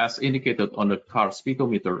speed as indicated on the car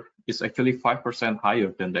speedometer is actually 5%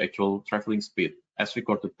 higher than the actual traveling speed as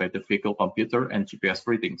recorded by the vehicle computer and GPS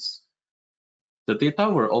readings. The data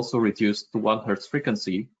were also reduced to 1 Hz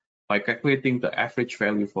frequency by calculating the average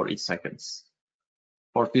value for each seconds.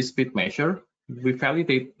 For this speed measure, we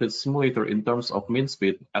validate the simulator in terms of mean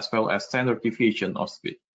speed as well as standard deviation of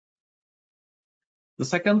speed. The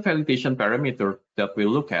second validation parameter that we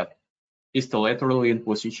look at is the lateral lean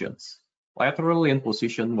positions. Lateral lean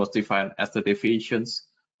position was defined as the deviations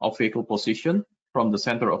of vehicle position from the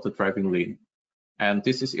center of the driving lane, and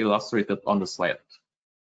this is illustrated on the slide.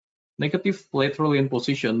 Negative lateral lean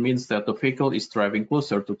position means that the vehicle is driving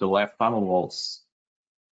closer to the left tunnel walls,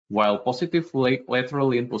 while positive lateral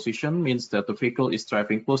lean position means that the vehicle is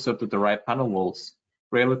driving closer to the right tunnel walls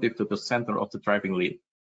relative to the center of the driving lane.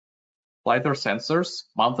 LiDAR sensors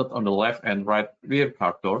mounted on the left and right rear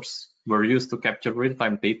car doors were used to capture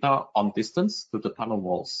real-time data on distance to the tunnel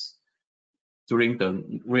walls during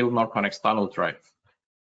the real NorthConnex tunnel drive.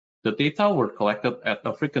 The data were collected at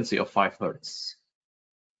a frequency of 5 Hz.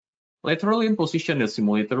 Lateral lean position in the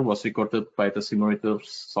simulator was recorded by the simulator's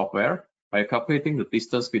software by calculating the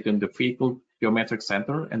distance between the vehicle geometric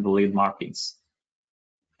center and the lane markings.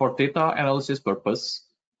 For data analysis purpose,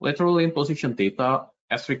 lateral lean position data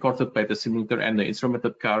as recorded by the simulator and the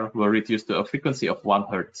instrumented car were reduced to a frequency of 1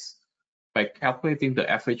 Hz by calculating the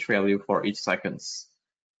average value for each seconds.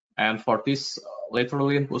 And for these lateral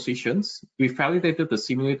lean positions, we validated the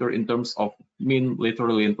simulator in terms of mean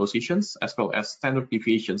lateral lean positions as well as standard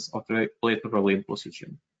deviations of the lateral lean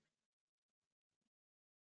position.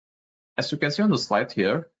 As you can see on the slide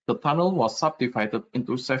here, the tunnel was subdivided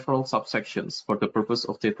into several subsections for the purpose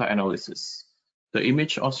of data analysis. The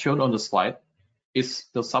image shown on the slide is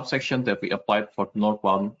the subsection that we applied for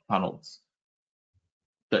northbound tunnels.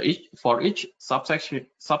 For each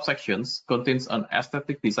subsections contains an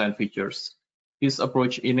aesthetic design features. This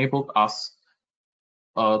approach enabled us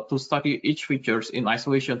to study each features in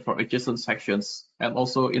isolation from adjacent sections and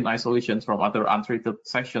also in isolation from other untreated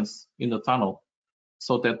sections in the tunnel,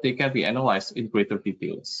 so that they can be analyzed in greater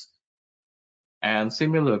details. And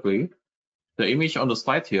similarly, the image on the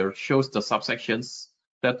slide here shows the subsections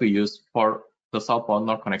that we used for the southbound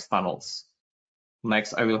NorthConnex tunnels.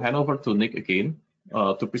 Next, I will hand over to Nick again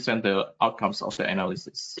to present the outcomes of the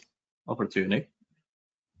analysis. Over to you, Nick.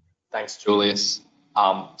 Thanks, Julius.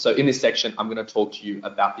 So in this section, I'm going to talk to you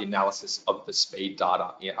about the analysis of the speed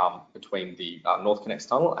data between the NorthConnex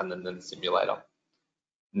tunnel and then the simulator.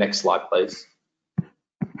 Next slide, please.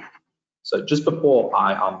 So just before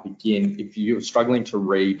I begin, if you're struggling to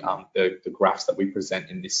read the graphs that we present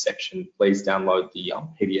in this section, please download the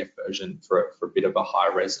PDF version for a bit of a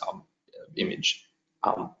high-res image.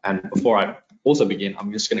 And before I also begin,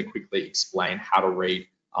 I'm just going to quickly explain how to read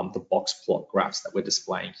the box plot graphs that we're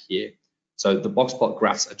displaying here. So the box plot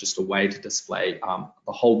graphs are just a way to display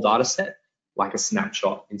the whole data set like a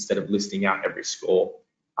snapshot instead of listing out every score.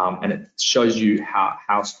 And it shows you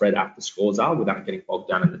how spread out the scores are without getting bogged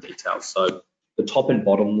down in the details. So the top and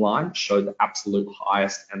bottom line show the absolute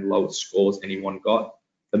highest and lowest scores anyone got.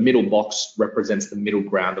 The middle box represents the middle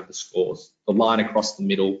ground of the scores. The line across the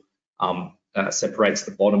middle separates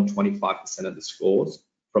the bottom 25% of the scores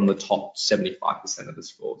from the top 75% of the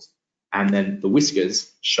scores. And then the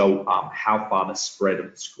whiskers show how far the spread of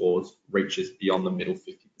the scores reaches beyond the middle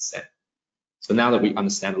 50%. So now that we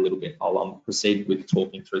understand a little bit, I'll proceed with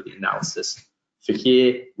talking through the analysis. For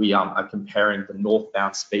here, we are comparing the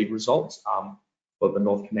northbound speed results for the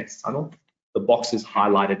NorthConnex tunnel. The boxes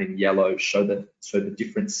highlighted in yellow show the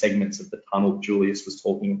different segments of the tunnel Julius was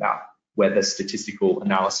talking about, where the statistical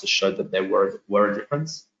analysis showed that there were a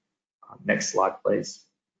difference. Next slide, please.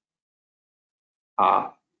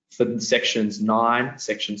 For sections 9,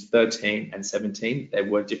 sections 13, and 17, there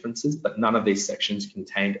were differences, but none of these sections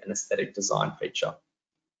contained an aesthetic design feature.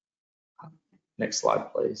 Next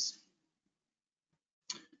slide, please.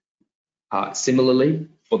 Similarly,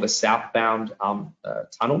 for the southbound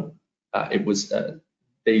tunnel, it was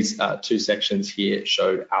these two sections here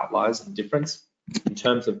showed outliers and difference. In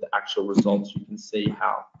terms of the actual results, you can see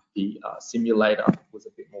how the simulator was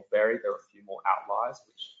a bit more varied. There are a few more outliers,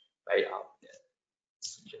 which may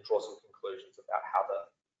you can draw some conclusions about how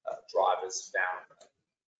the drivers found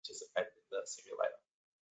participate in the simulator.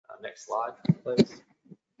 Next slide, please.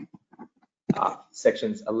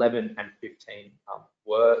 Sections 11 and 15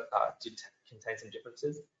 did contain some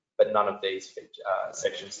differences, but none of these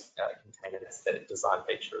sections contain an aesthetic design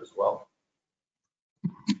feature as well.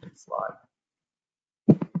 Next slide.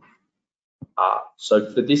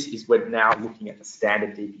 So for this we're now looking at the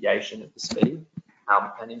standard deviation of the speed.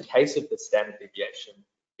 And in case of the standard deviation,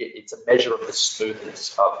 it's a measure of the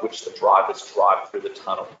smoothness of which the drivers drive through the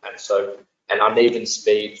tunnel. And so an uneven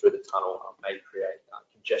speed through the tunnel may create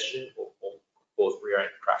congestion or cause rear-end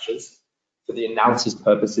crashes. For the analysis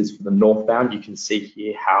purposes for the northbound, you can see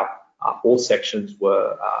here how all sections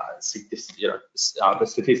were, the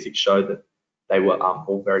statistics show that they were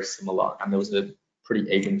all very similar, and there was a pretty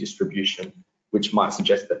even distribution which might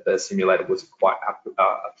suggest that the simulator was quite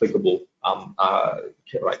applicable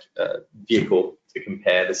vehicle to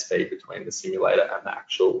compare the speed between the simulator and the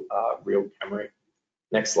actual real Camry.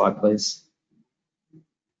 Next slide, please.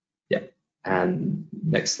 Yeah, and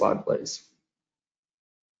next slide, please.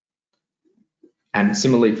 And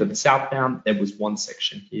similarly for the southbound, there was one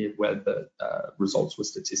section here where the results were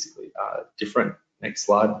statistically different. Next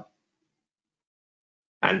slide.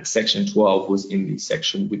 And section 12 was in the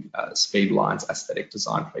section with speed lines aesthetic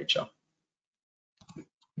design feature.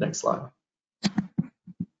 Next slide.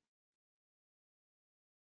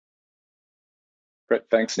 Great,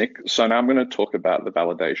 thanks, Nick. So now I'm going to talk about the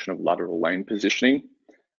validation of lateral lane positioning.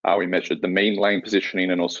 We measured the mean lane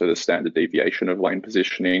positioning and also the standard deviation of lane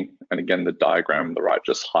positioning. And again, the diagram on the right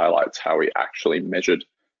just highlights how we actually measured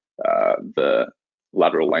the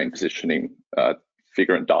lateral lane positioning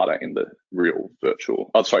figure and data in the real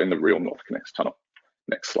in the real NorthConnex tunnel.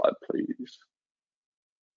 Next slide, please.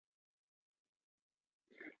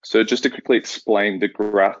 So just to quickly explain the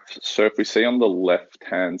graph. So if we see on the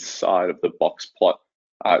left-hand side of the box plot,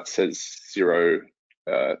 it says 0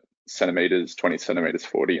 centimeters, 20 centimeters,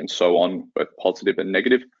 40, and so on, both positive and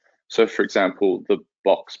negative. So for example, the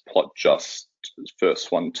box plot just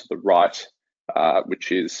first one to the right,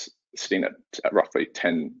 which is sitting at roughly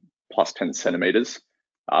 10 plus 10 centimeters,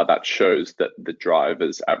 that shows that the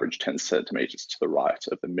drivers average 10 centimeters to the right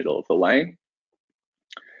of the middle of the lane.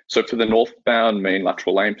 So for the northbound mean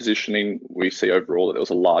lateral lane positioning, we see overall that there was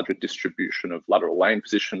a larger distribution of lateral lane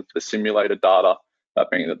position for the simulator data, that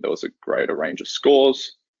meaning that there was a greater range of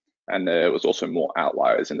scores, and there was also more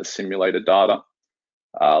outliers in the simulator data.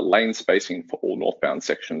 Lane spacing for all northbound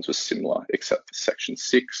sections was similar, except for section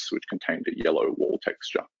 6, which contained a yellow wall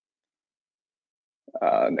texture.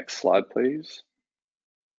 Next slide, please.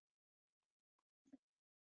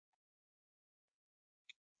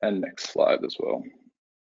 And next slide as well.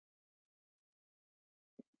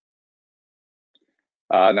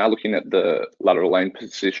 Now looking at the lateral lane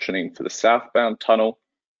positioning for the southbound tunnel,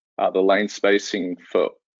 the lane spacing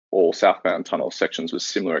for all southbound tunnel sections was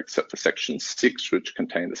similar except for section 6, which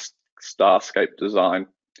contained the starscape design,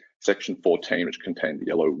 section 14, which contained the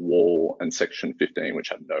yellow wall, and section 15, which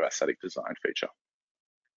had no aesthetic design feature.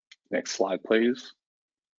 Next slide, please.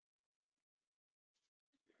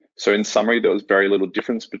 So in summary, there was very little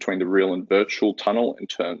difference between the real and virtual tunnel in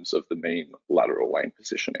terms of the mean lateral lane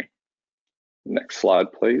positioning. Next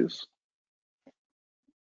slide, please.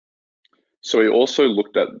 So we also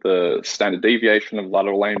looked at the standard deviation of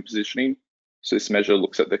lateral lane positioning. So this measure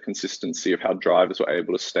looks at the consistency of how drivers were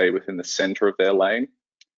able to stay within the center of their lane.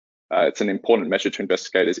 It's an important measure to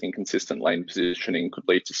investigate as inconsistent lane positioning could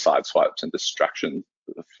lead to sideswipes and distraction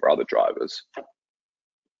for other drivers.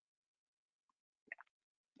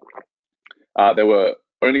 There were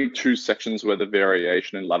only 2 sections where the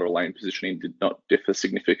variation in lateral lane positioning did not differ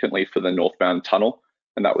significantly for the northbound tunnel,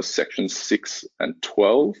 and that was sections 6 and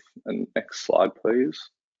 12. And next slide, please.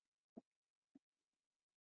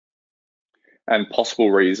 And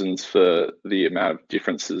possible reasons for the amount of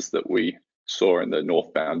differences that we saw in the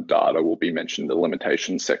northbound data will be mentioned in the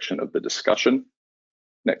limitations section of the discussion.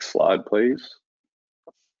 Next slide, please.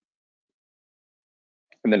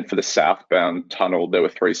 And then for the southbound tunnel, there were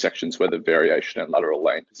 3 sections where the variation in lateral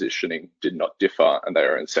lane positioning did not differ, and they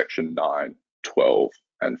are in section 9, 12,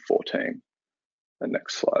 and 14. The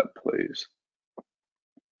next slide, please.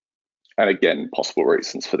 And again, possible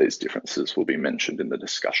reasons for these differences will be mentioned in the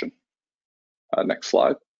discussion. Next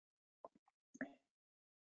slide.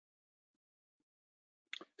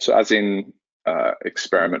 So as in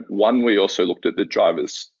experiment 1, we also looked at the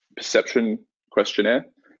driver's perception questionnaire.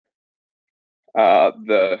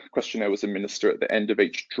 The questionnaire was administered at the end of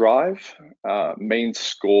each drive. Mean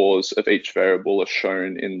scores of each variable are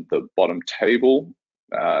shown in the bottom table,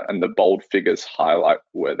 and the bold figures highlight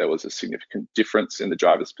where there was a significant difference in the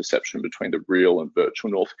driver's perception between the real and virtual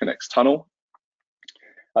NorthConnex tunnel.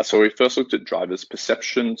 So we first looked at driver's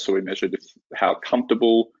perception. So we measured how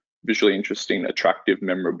comfortable, visually interesting, attractive,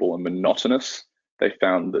 memorable, and monotonous they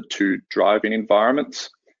found the 2 driving environments.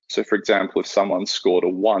 So for example, if someone scored a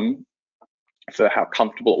 1, for how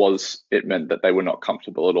comfortable it was, it meant that they were not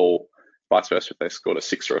comfortable at all. Vice versa, if they scored a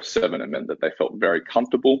 6 or a 7, it meant that they felt very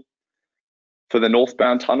comfortable. For the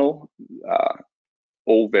northbound tunnel,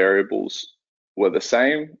 all variables were the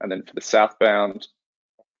same. And then for the southbound,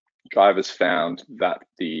 drivers found that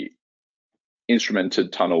the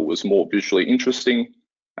instrumented tunnel was more visually interesting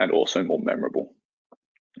and also more memorable.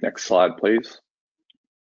 Next slide, please.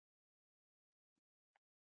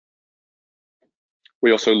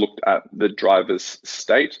 We also looked at the driver's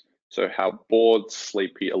state, so how bored,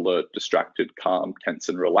 sleepy, alert, distracted, calm, tense,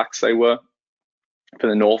 and relaxed they were. For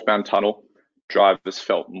the northbound tunnel, drivers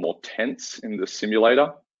felt more tense in the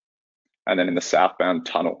simulator. And then in the southbound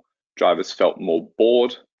tunnel, drivers felt more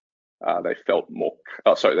bored. They felt more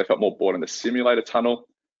bored in the simulator tunnel.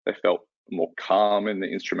 They felt more calm in the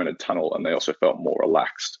instrumented tunnel, and they also felt more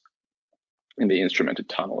relaxed in the instrumented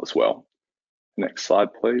tunnel as well. Next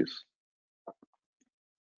slide, please.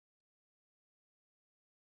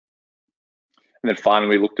 And then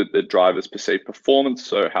finally, we looked at the driver's perceived performance,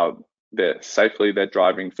 so how safely their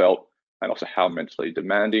driving felt, and also how mentally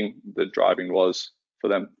demanding the driving was for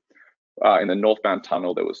them. In the northbound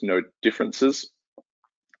tunnel, there was no differences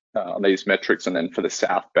on these metrics, and then for the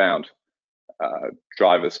southbound,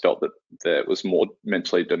 drivers felt that there was more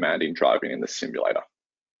mentally demanding driving in the simulator.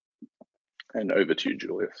 And over to you,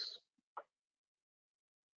 Julius.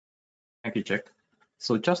 Thank you, Jack.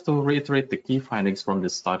 So just to reiterate the key findings from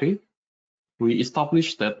this study, we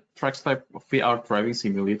established that TrackStype VR driving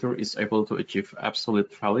simulator is able to achieve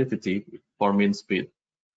absolute validity for mean speed.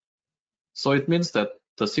 So it means that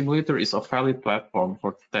the simulator is a valid platform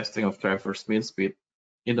for testing of drivers' mean speed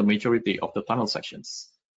in the majority of the tunnel sections.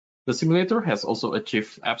 The simulator has also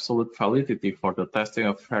achieved absolute validity for the testing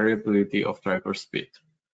of variability of driver speed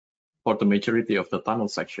for the majority of the tunnel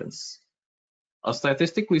sections. A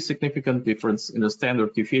statistically significant difference in the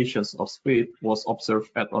standard deviations of speed was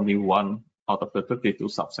observed at only 1 out of the 32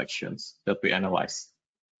 subsections that we analyzed.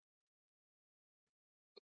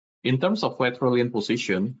 In terms of lateral lane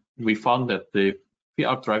position, we found that the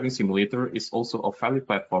VR driving simulator is also a valid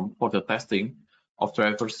platform for the testing of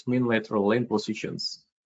drivers' mean lateral lane positions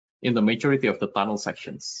in the majority of the tunnel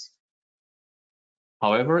sections.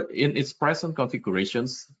 However, in its present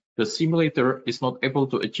configurations, the simulator is not able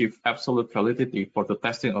to achieve absolute validity for the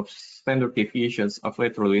testing of standard deviations of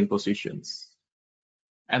lateral lane positions.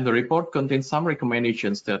 And the report contains some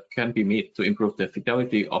recommendations that can be made to improve the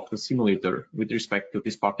fidelity of the simulator with respect to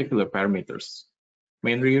these particular parameters,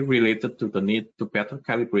 mainly related to the need to better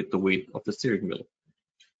calibrate the weight of the steering wheel.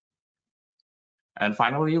 And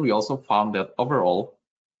finally, we also found that overall,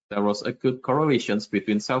 there was a good correlations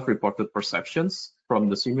between self-reported perceptions from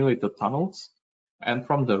the simulated tunnels and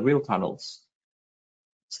from the real tunnels.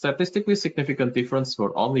 Statistically significant differences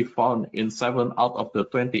were only found in 7 out of the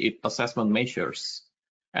 28 assessment measures.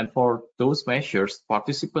 And for those measures,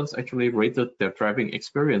 participants actually rated their driving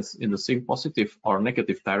experience in the same positive or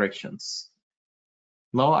negative directions.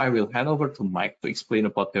 Now I will hand over to Mike to explain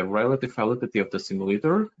about the relative validity of the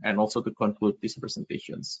simulator and also to conclude these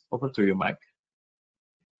presentations. Over to you, Mike.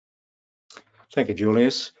 Thank you,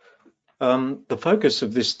 Julius. The focus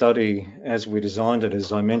of this study, as we designed it,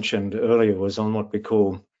 as I mentioned earlier, was on what we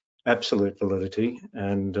call absolute validity,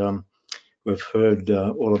 and we've heard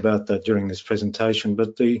all about that during this presentation,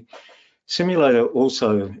 but the simulator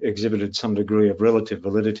also exhibited some degree of relative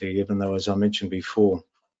validity, even though, as I mentioned before,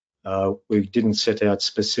 we didn't set out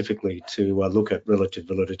specifically to look at relative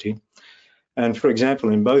validity. And for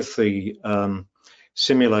example, in both the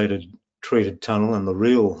simulated treated tunnel and the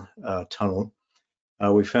real tunnel,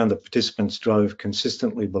 we found that participants drove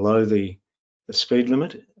consistently below the speed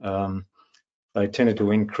limit. They tended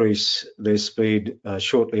to increase their speed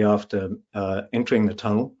shortly after entering the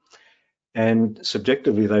tunnel, and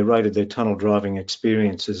subjectively they rated their tunnel driving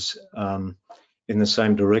experiences in the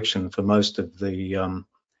same direction for most of the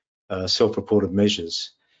self-reported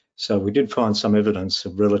measures. So we did find some evidence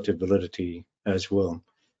of relative validity as well.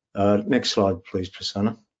 Next slide, please,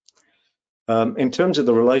 Prasannah. In terms of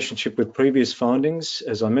the relationship with previous findings,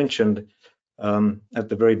 as I mentioned at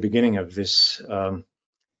the very beginning of this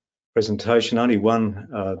presentation, only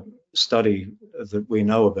one study that we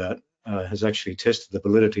know about has actually tested the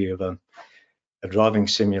validity of a driving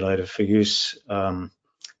simulator for use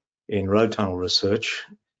in road tunnel research.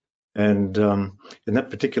 And in that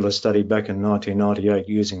particular study back in 1998,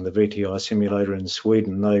 using the VTI simulator in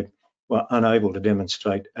Sweden, they were unable to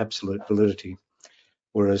demonstrate absolute validity.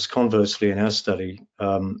 Whereas conversely, in our study,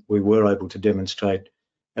 we were able to demonstrate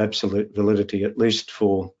absolute validity, at least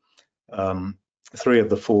for 3 of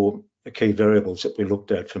the 4 key variables that we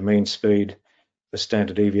looked at, for mean speed, the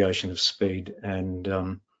standard deviation of speed,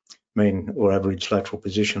 and mean or average lateral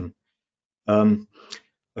position. I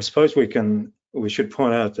suppose we should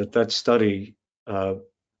point out that that study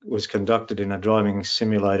was conducted in a driving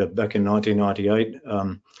simulator back in 1998,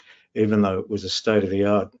 even though it was a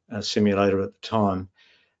state-of-the-art simulator at the time.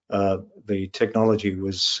 The technology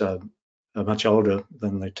was much older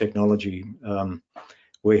than the technology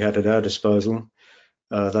we had at our disposal.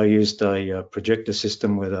 They used a projector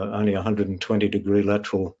system with only 120-degree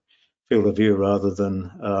lateral field of view rather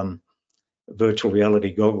than virtual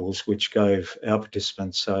reality goggles, which gave our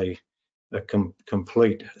participants a a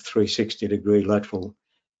complete 360-degree lateral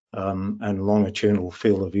and longitudinal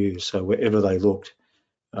field of view. So wherever they looked,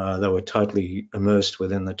 they were totally immersed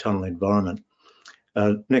within the tunnel environment.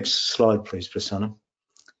 Next slide, please, Prasannah.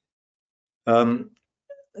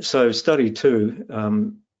 So study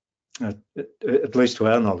 2, at least to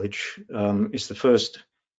our knowledge, is the first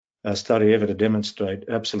study ever to demonstrate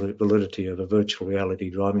absolute validity of a virtual reality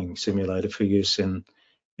driving simulator for use in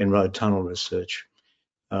road tunnel research.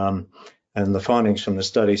 And the findings from the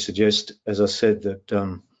study suggest, as I said, that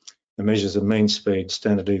the measures of mean speed,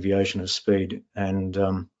 standard deviation of speed, and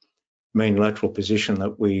mean lateral position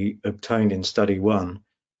that we obtained in study 1,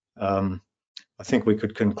 I think we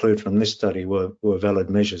could conclude from this study were valid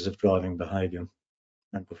measures of driving behaviour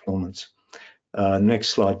and performance. Next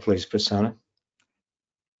slide, please, Prasannah.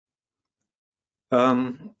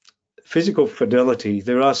 Physical fidelity,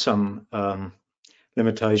 there are some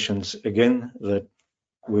limitations, again, that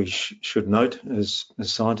we should note as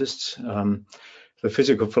scientists. The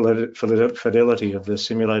physical fidelity of the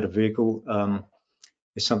simulator vehicle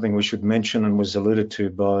is something we should mention and was alluded to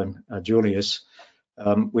by Julius.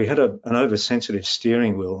 We had an oversensitive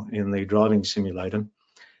steering wheel in the driving simulator.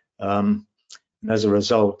 As a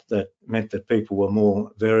result, that meant that people were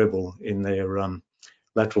more variable in their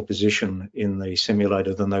lateral position in the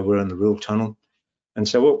simulator than they were in the real tunnel. And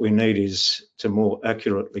so what we need is to more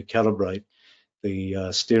accurately calibrate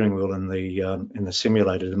the steering wheel in the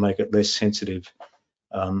simulator to make it less sensitive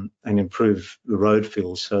and improve the road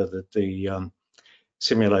feel so that the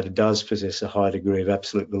simulator does possess a high degree of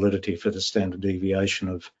absolute validity for the standard deviation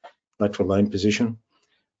of lateral lane position.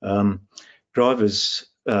 Drivers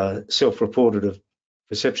self-reported of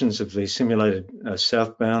perceptions of the simulated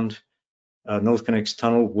southbound NorthConnex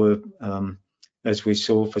tunnel were, as we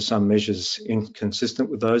saw, for some measures inconsistent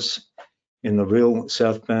with those in the real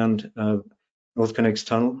southbound NorthConnex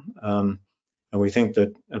tunnel. And we think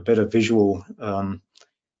that a better visual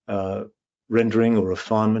rendering or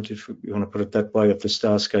refinement, if you want to put it that way, of the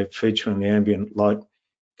starscape feature and the ambient light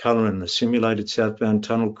colour in the simulated southbound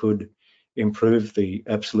tunnel could improve the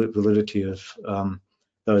absolute validity of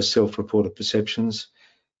those self-reported perceptions.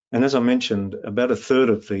 And as I mentioned, about a third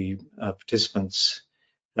of the participants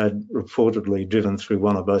had reportedly driven through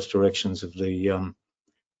one or both directions of the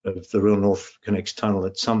real NorthConnex tunnel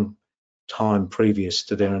at some time previous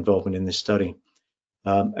to their involvement in this study.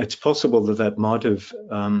 It's possible that that might have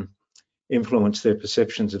influenced their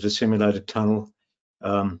perceptions of the simulated tunnel.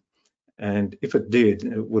 And if it did,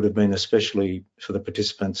 it would have been especially for the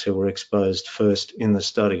participants who were exposed first in the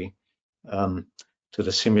study to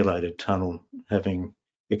the simulated tunnel, having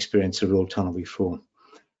experienced a real tunnel before.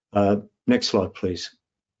 Next slide, please.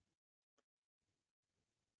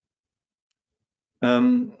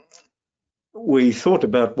 We thought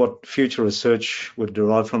about what future research would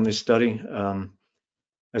derive from this study.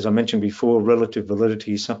 As I mentioned before, relative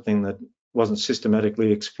validity is something that wasn't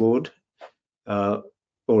systematically explored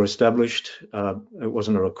or established. It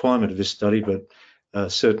wasn't a requirement of this study, but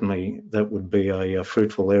certainly that would be a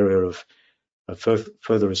fruitful area of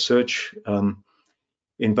further research.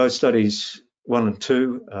 In both studies 1 and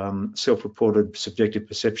 2, self-reported subjective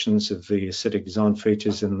perceptions of the aesthetic design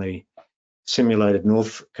features in the simulated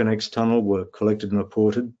NorthConnex tunnel were collected and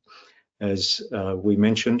reported, as we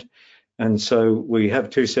mentioned. And so we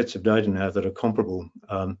have 2 sets of data now that are comparable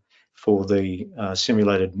for the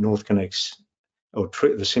simulated NorthConnex, or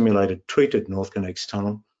the simulated treated NorthConnex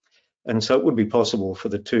tunnel. And so it would be possible for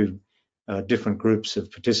the 2 different groups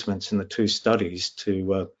of participants in the 2 studies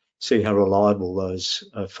to see how reliable those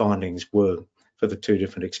findings were for the 2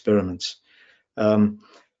 different experiments.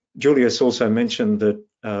 Julius also mentioned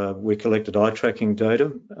that we collected eye tracking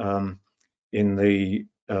data in the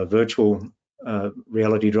virtual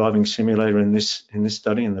reality driving simulator in this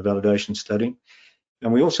study, in the validation study.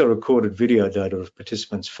 And we also recorded video data of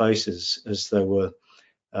participants' faces as they were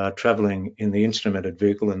travelling in the instrumented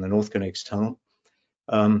vehicle in the NorthConnex tunnel.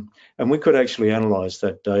 And we could actually analyse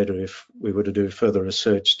that data if we were to do further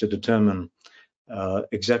research to determine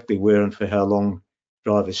exactly where and for how long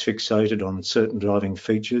drivers fixated on certain driving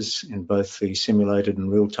features in both the simulated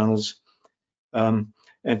and real tunnels, and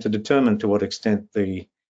to determine to what extent the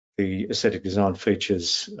aesthetic design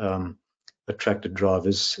features attracted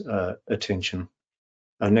drivers' attention.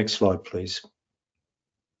 Next slide, please.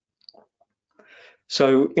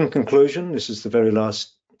 So in conclusion, this is the very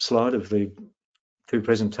last slide of the 2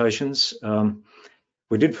 presentations.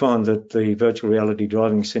 We did find that the virtual reality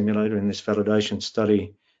driving simulator in this validation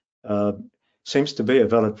study seems to be a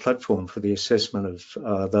valid platform for the assessment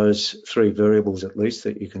of those 3 variables at least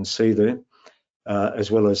that you can see there,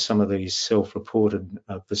 as well as some of these self-reported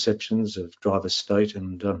perceptions of driver state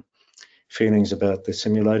and feelings about the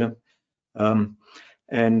simulator.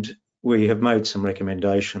 And we have made some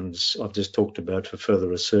recommendations I've just talked about for further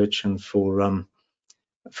research and for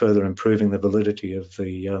further improving the validity of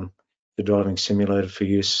the driving simulator for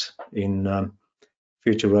use in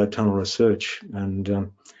future road tunnel research.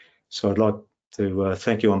 And so I'd like to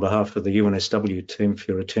thank you on behalf of the UNSW team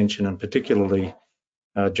for your attention, and particularly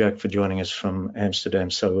Jack for joining us from Amsterdam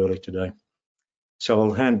so early today. So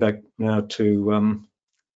I'll hand back now to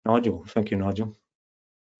Nigel. Thank you, Nigel.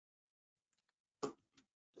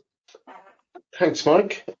 Thanks,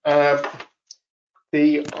 Mike. I'm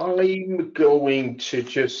going to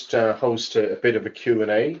just host a bit of a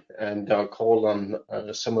Q&A, and I'll call on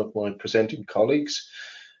some of my presenting colleagues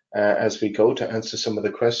as we go to answer some of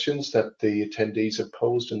the questions that the attendees have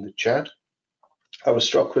posed in the chat. I was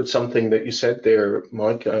struck with something that you said there,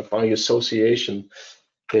 Mike. By association,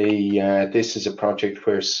 this is a project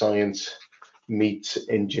where science meets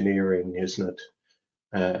engineering, isn't it?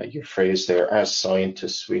 Your phrase there, as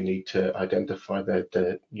scientists, we need to identify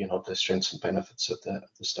the strengths and benefits of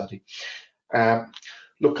the study.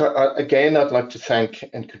 Look, again, I'd like to thank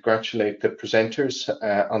and congratulate the presenters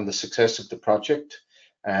on the success of the project.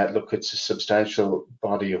 Look, it's a substantial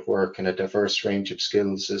body of work and a diverse range of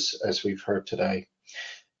skills, as we've heard today.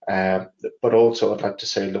 But also, I'd like to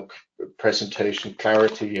say, look, presentation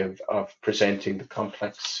clarity of presenting the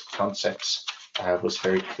complex concepts was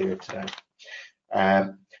very clear today.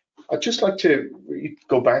 I'd just like to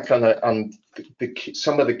go back on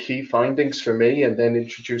some of the key findings for me, and then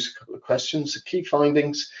introduce a couple of questions. The key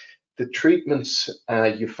findings: the treatments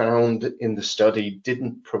you found in the study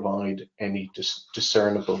didn't provide any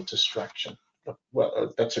discernible distraction.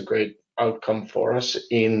 Well, that's a great outcome for us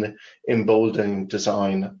in emboldening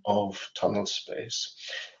design of tunnel space.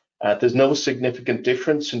 There's no significant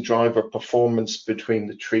difference in driver performance between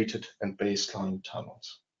the treated and baseline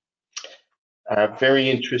tunnels. Very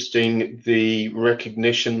interesting, the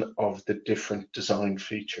recognition of the different design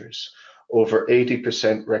features. Over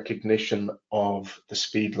 80% recognition of the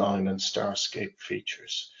speed line and starscape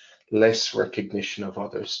features. Less recognition of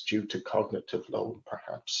others due to cognitive load,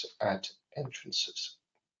 perhaps, at entrances.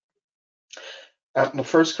 My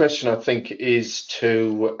first question, I think, is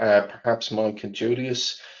to perhaps Mike and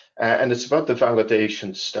Julius, and it's about the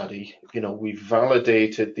validation study. You know, we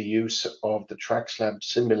validated the use of the TracksLab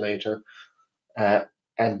simulator,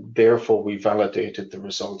 and therefore we validated the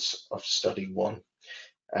results of study 1.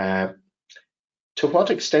 To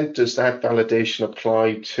what extent does that validation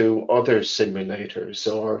apply to other simulators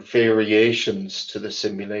or variations to the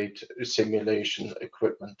simulation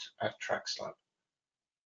equipment at TracksLab?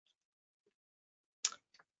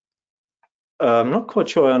 I'm not quite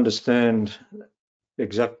sure I understand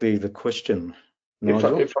exactly the question. If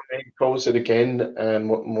I may pose it again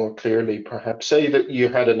more clearly, perhaps, say that you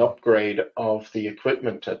had an upgrade of the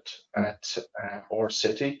equipment at Ore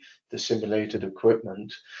City, the simulated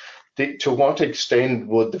equipment. To what extent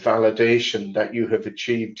would the validation that you have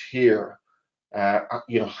achieved here,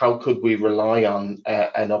 how could we rely on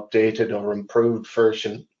an updated or improved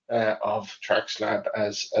version of TracksLab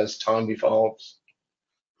as time evolves?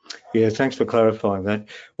 Yeah, thanks for clarifying that.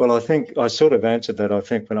 Well, I think I sort of answered that, I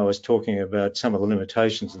think, when I was talking about some of the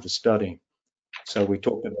limitations of the study. So we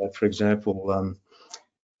talked about, for example,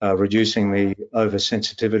 reducing the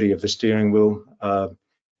oversensitivity of the steering wheel,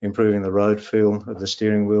 improving the road feel of the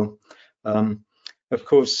steering wheel. Of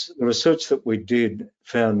course, the research that we did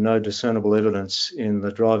found no discernible evidence in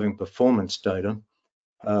the driving performance data.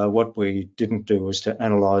 What we didn't do was to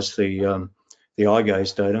analyse the eye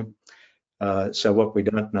gaze data. So what we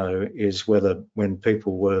don't know is whether when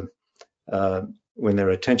people were, when their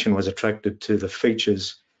attention was attracted to the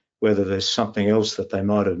features, whether there's something else that they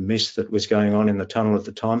might have missed that was going on in the tunnel at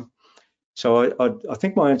the time. So I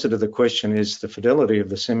think my answer to the question is the fidelity of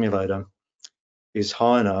the simulator is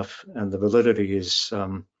high enough and the validity is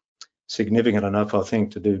significant enough, I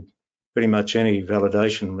think, to do pretty much any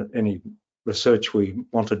validation, any research we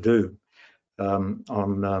want to do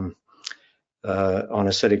on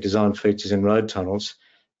aesthetic design features in road tunnels.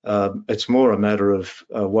 It's more a matter of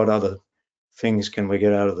what other things can we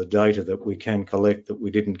get out of the data that we can collect that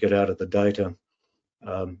we didn't get out of the data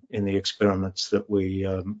in the experiments that we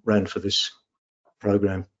ran for this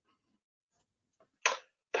program.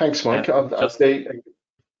 Thanks, Mike.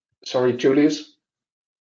 Sorry, Julius.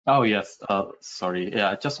 Oh yes, sorry. Yeah,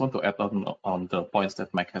 I just want to add on the points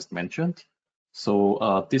that Mike has mentioned.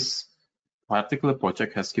 So this particular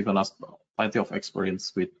project has given us plenty of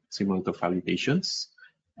experience with simulator validations,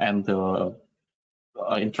 and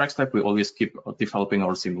in TracksLab we always keep developing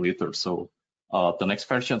our simulator. So The next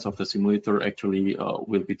versions of the simulator actually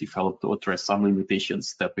will be developed to address some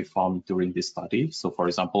limitations that we found during this study. So for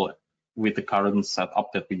example, with the current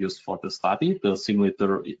setup that we used for the study, the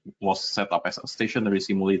simulator was set up as a stationary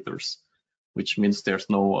simulators, which means there's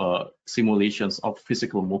no simulations of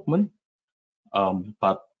physical movement.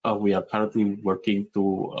 But we are currently working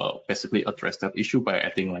to basically address that issue by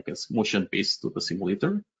adding like a motion base to the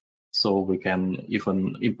simulator. So we can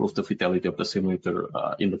even improve the fidelity of the simulator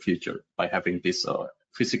in the future by having this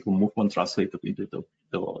physical movement translated into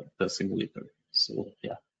the simulator. So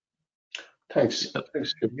yeah. Thanks,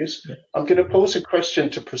 Julius. Yeah. I'm going to pose a question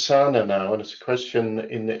to Prasannah now, and it's a question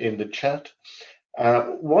in the chat.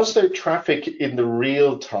 Was there traffic in the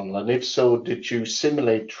real tunnel, and if so, did you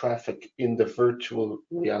simulate traffic in the virtual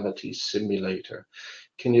reality simulator?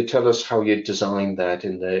 Can you tell us how you designed that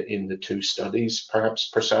in the two studies?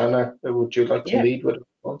 Perhaps Prasannah, would you like to lead with it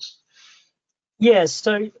once? Yes,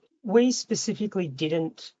 so we specifically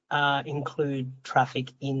didn't include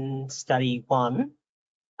traffic in study 1,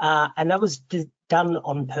 and that was done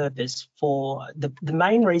on purpose. For the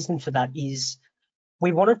main reason for that is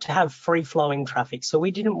we wanted to have free-flowing traffic, so we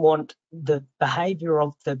didn't want the behaviour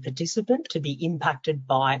of the participant to be impacted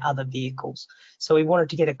by other vehicles. So we wanted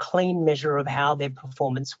to get a clean measure of how their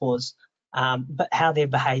performance was, but how their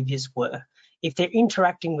behaviours were. If they're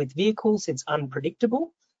interacting with vehicles, it's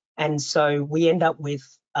unpredictable, and so we end up with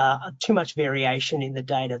too much variation in the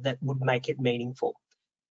data that would make it meaningful.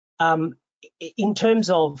 In terms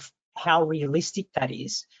of how realistic that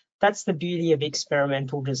is, that's the beauty of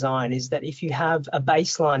experimental design, is that if you have a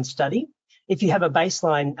baseline study, if you have a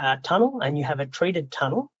baseline tunnel and you have a treated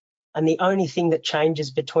tunnel, and the only thing that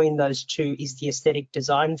changes between those two is the aesthetic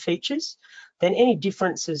design features, then any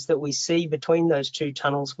differences that we see between those two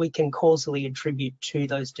tunnels, we can causally attribute to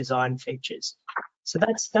those design features. So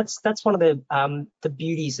that's one of the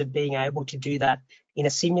beauties of being able to do that in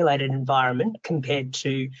a simulated environment compared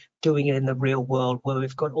to doing it in the real world, where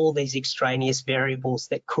we've got all these extraneous variables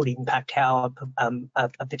that could impact how a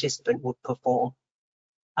participant would perform.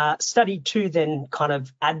 Study 2 then kind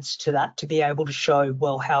of adds to that to be able to show,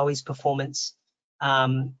 well, how is performance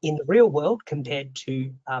in the real world compared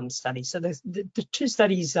to studies. So the two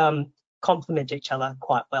studies complement each other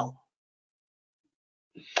quite well.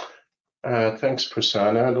 Thanks,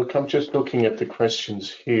 Prasannah. Look, I'm just looking at the questions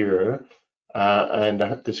here, and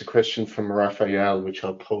there's a question from Raphael, which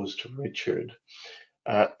I'll pose to Richard.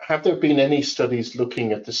 Have there been any studies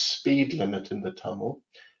looking at the speed limit in the tunnel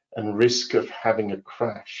and risk of having a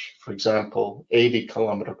crash? For example, 80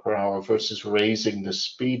 km/h versus raising the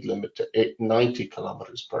speed limit to 90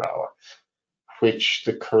 km/h, which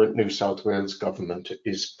the current New South Wales government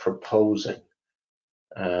is proposing.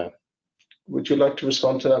 Would you like to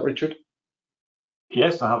respond to that, Richard?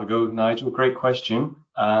 Yes, I'll have a go, Nigel. Great question.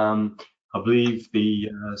 I believe the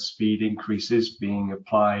speed increases being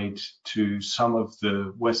applied to some of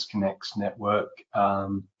the WestConnex network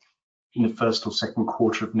in the first or second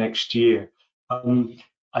quarter of next year.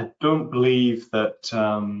 I don't believe that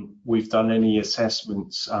we've done any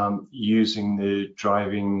assessments using the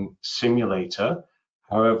driving simulator.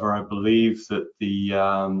 However, I believe that the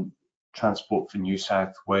Transport for New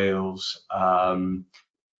South Wales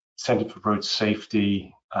Centre for Road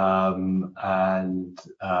Safety and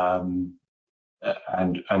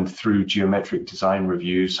through geometric design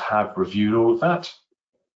reviews have reviewed all of that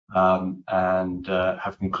and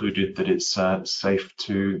have concluded that it's safe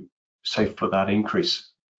for that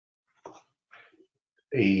increase.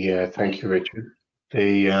 Thank you, Richard.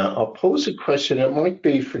 I'll pose a question. It might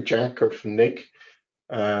be for Jack or for Nick.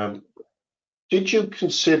 Did you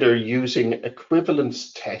consider using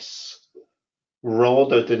equivalence tests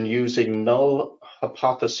rather than using null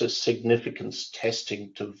hypothesis significance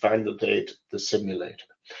testing to validate the simulator?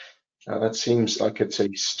 Now, that seems like it's a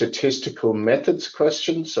statistical methods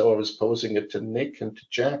question, so I was posing it to Nick and to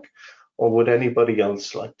Jack, or would anybody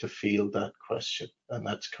else like to field that question? And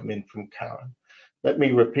that's come in from Karen. Let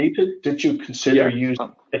me repeat it. Did you consider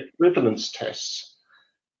using equivalence tests?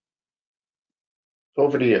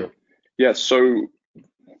 Over to you. Yeah, so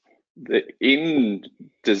in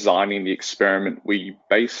designing the experiment, we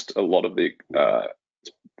based a lot of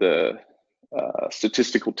the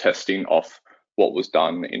statistical testing off what was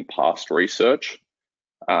done in past research,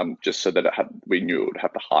 just so that we knew it would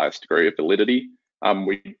have the highest degree of validity.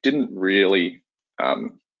 We didn't really,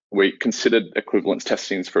 we considered equivalence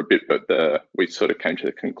testings for a bit, but we sort of came to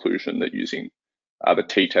the conclusion that using the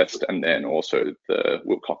t-test and then also the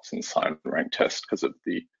Wilcoxon sign rank test, because of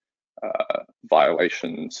the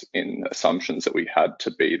violations in assumptions that we had, to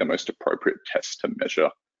be the most appropriate test to measure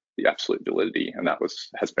the absolute validity, and that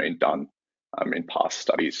has been done in past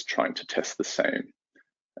studies trying to test the same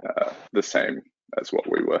as what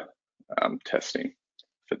we were testing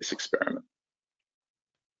for this experiment.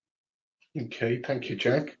 Okay, thank you,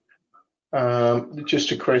 Jack.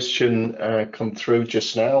 Just a question come through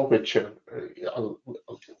just now, which I'll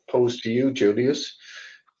pose to you, Julius.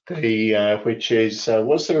 Which is,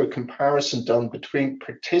 was there a comparison done between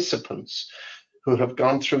participants who have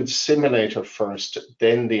gone through the simulator first,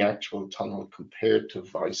 then the actual tunnel, compared to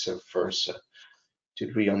vice versa?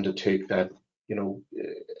 Did we undertake that,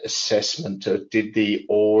 assessment? Did the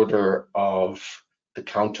order of the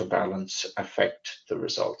counterbalance affect the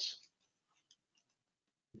results?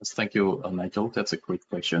 Yes, thank you, Nigel. That's a great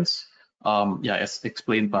question. Yeah, as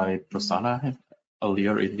explained by Prasannah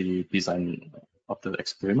earlier in the design of the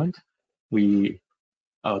experiment, we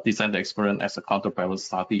designed the experiment as a counterbalance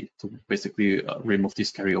study to basically remove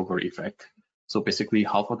this carryover effect. So basically,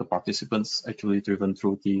 half of the participants actually driven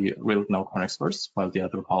through the real NorthConnex first, while the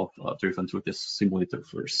other half driven through this simulator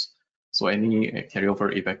first. So any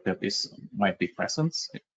carryover effect that might be present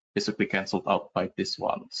basically cancelled out by this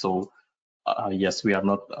one. So yes, we are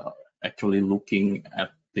not actually looking at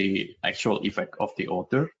the actual effect of the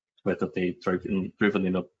order, whether they driven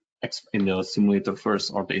in the simulator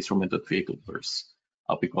first or the instrumented vehicle first,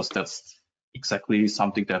 because that's exactly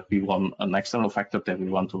something that we want, an external factor that we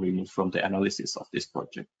want to remove from the analysis of this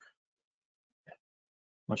project.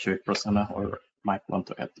 Not sure if Prasannah or Mike want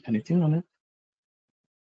to add anything on it.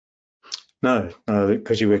 No,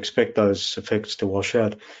 because you expect those effects to wash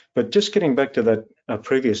out. But just getting back to that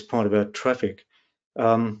previous point about traffic,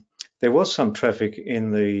 there was some traffic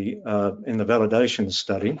in the validation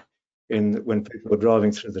study when people were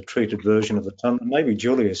driving through the treated version of the tunnel. Maybe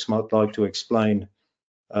Julius might like to explain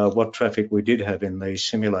what traffic we did have in the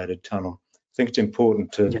simulated tunnel. I think it's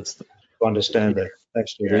important to understand that.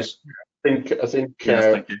 Thanks, Julius. I think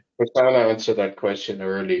Prasannah answered that question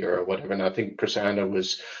earlier or whatever, and I think Prasannah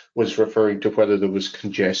was referring to whether there was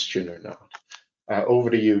congestion or not.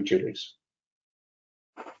 Over to you, Julius.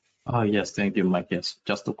 Yes, thank you, Mike. Yes,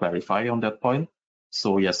 just to clarify on that point.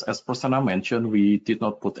 So yes, as Prasannah mentioned, we did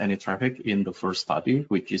not put any traffic in the first study,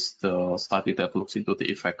 which is the study that looks into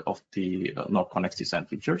the effect of the NorthConnex design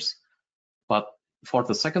features. But for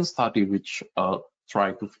the second study, which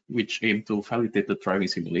aimed to validate the driving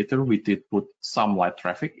simulator, we did put some light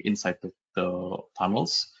traffic inside the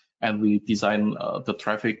tunnels, and we designed the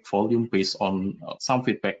traffic volume based on some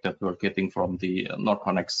feedback that we're getting from the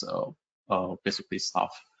NorthConnex basically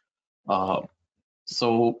staff.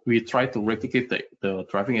 So we try to replicate the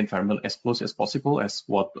driving environment as close as possible as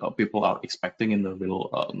what people are expecting in the real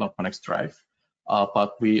NorthConnex drive.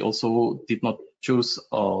 But we also did not choose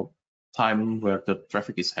a time where the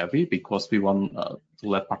traffic is heavy, because we want to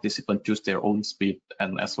let participants choose their own speed,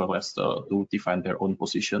 and as well as to define their own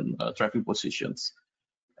position, driving positions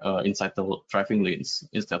inside the driving lanes,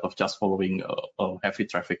 instead of just following heavy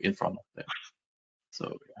traffic in front of them.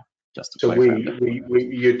 So yeah. So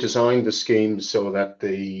you designed the scheme so that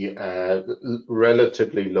the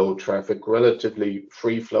relatively low traffic, relatively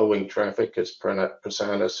free-flowing traffic, as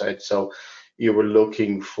Prasannah said, so you were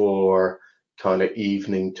looking for kind of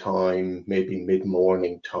evening time, maybe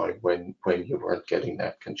mid-morning time, when you weren't getting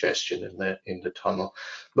that congestion in the tunnel.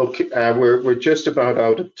 Look, we're just about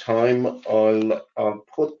out of time. I'll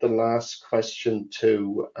put the last question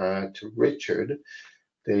to Richard.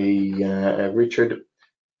 Richard,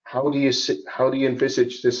 how do you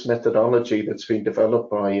envisage this methodology that's been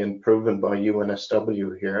developed by and proven by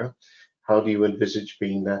UNSW here? How do you envisage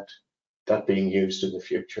that being used in the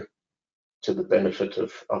future to the benefit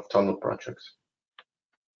of tunnel projects?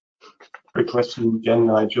 Great question again,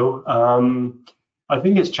 Nigel. I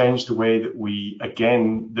think it's changed the way that we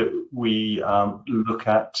look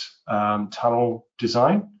at tunnel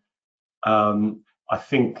design. I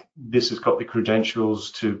think this has got the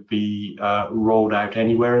credentials to be rolled out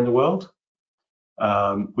anywhere in the world.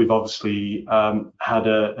 We've obviously had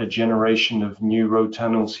a generation of new road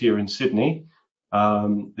tunnels here in Sydney.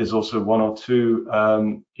 There's also one or two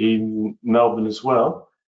in Melbourne as well.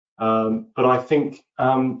 But I think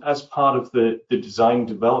as part of the design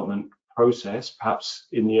development process, perhaps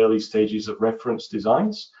in the early stages of reference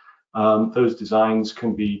designs, those designs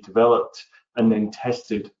can be developed and then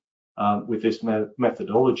tested with this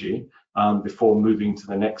methodology before moving to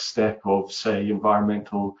the next step of, say,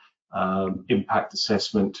 environmental impact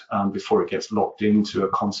assessment, before it gets locked into a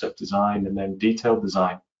concept design and then detailed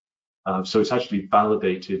design. So it's actually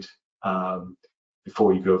validated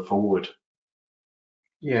before you go forward.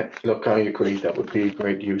 Yeah, look, I agree. That would be a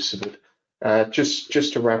great use of it.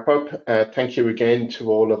 Just to wrap up, thank you again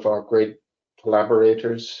to all of our great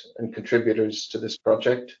collaborators and contributors to this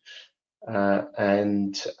project.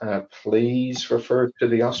 and please refer to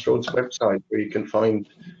the Austroads website where you can find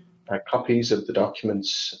copies of the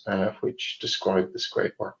documents which describe this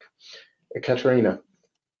great work. Katerina.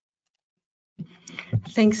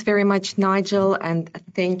 Thanks very much, Nigel, and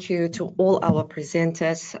thank you to all our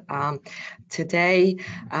presenters today.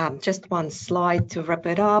 Just one slide to wrap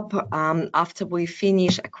it up. After we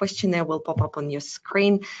finish, a questionnaire will pop up on your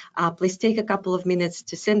screen. Please take a couple of minutes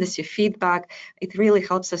to send us your feedback. It really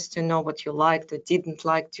helps us to know what you liked or didn't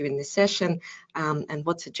like during the session, and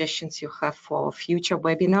what suggestions you have for future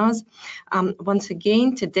webinars. Once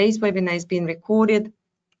again, today's webinar is being recorded,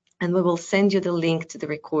 and we will send you the link to the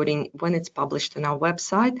recording when it's published on our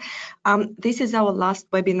website. This is our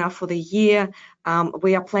last webinar for the year.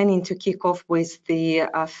 We are planning to kick off with the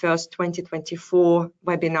first 2024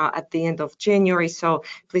 webinar at the end of January, so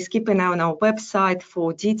please keep an eye on our website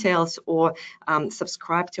for details, or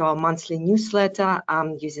subscribe to our monthly newsletter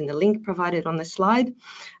using the link provided on the slide.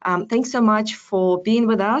 Thanks so much for being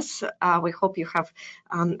with us. We hope you have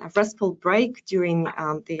a restful break during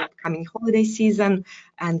the upcoming holiday season,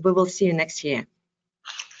 and we will see you next year.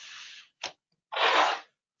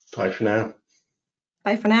 Bye for now.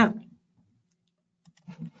 Bye for now.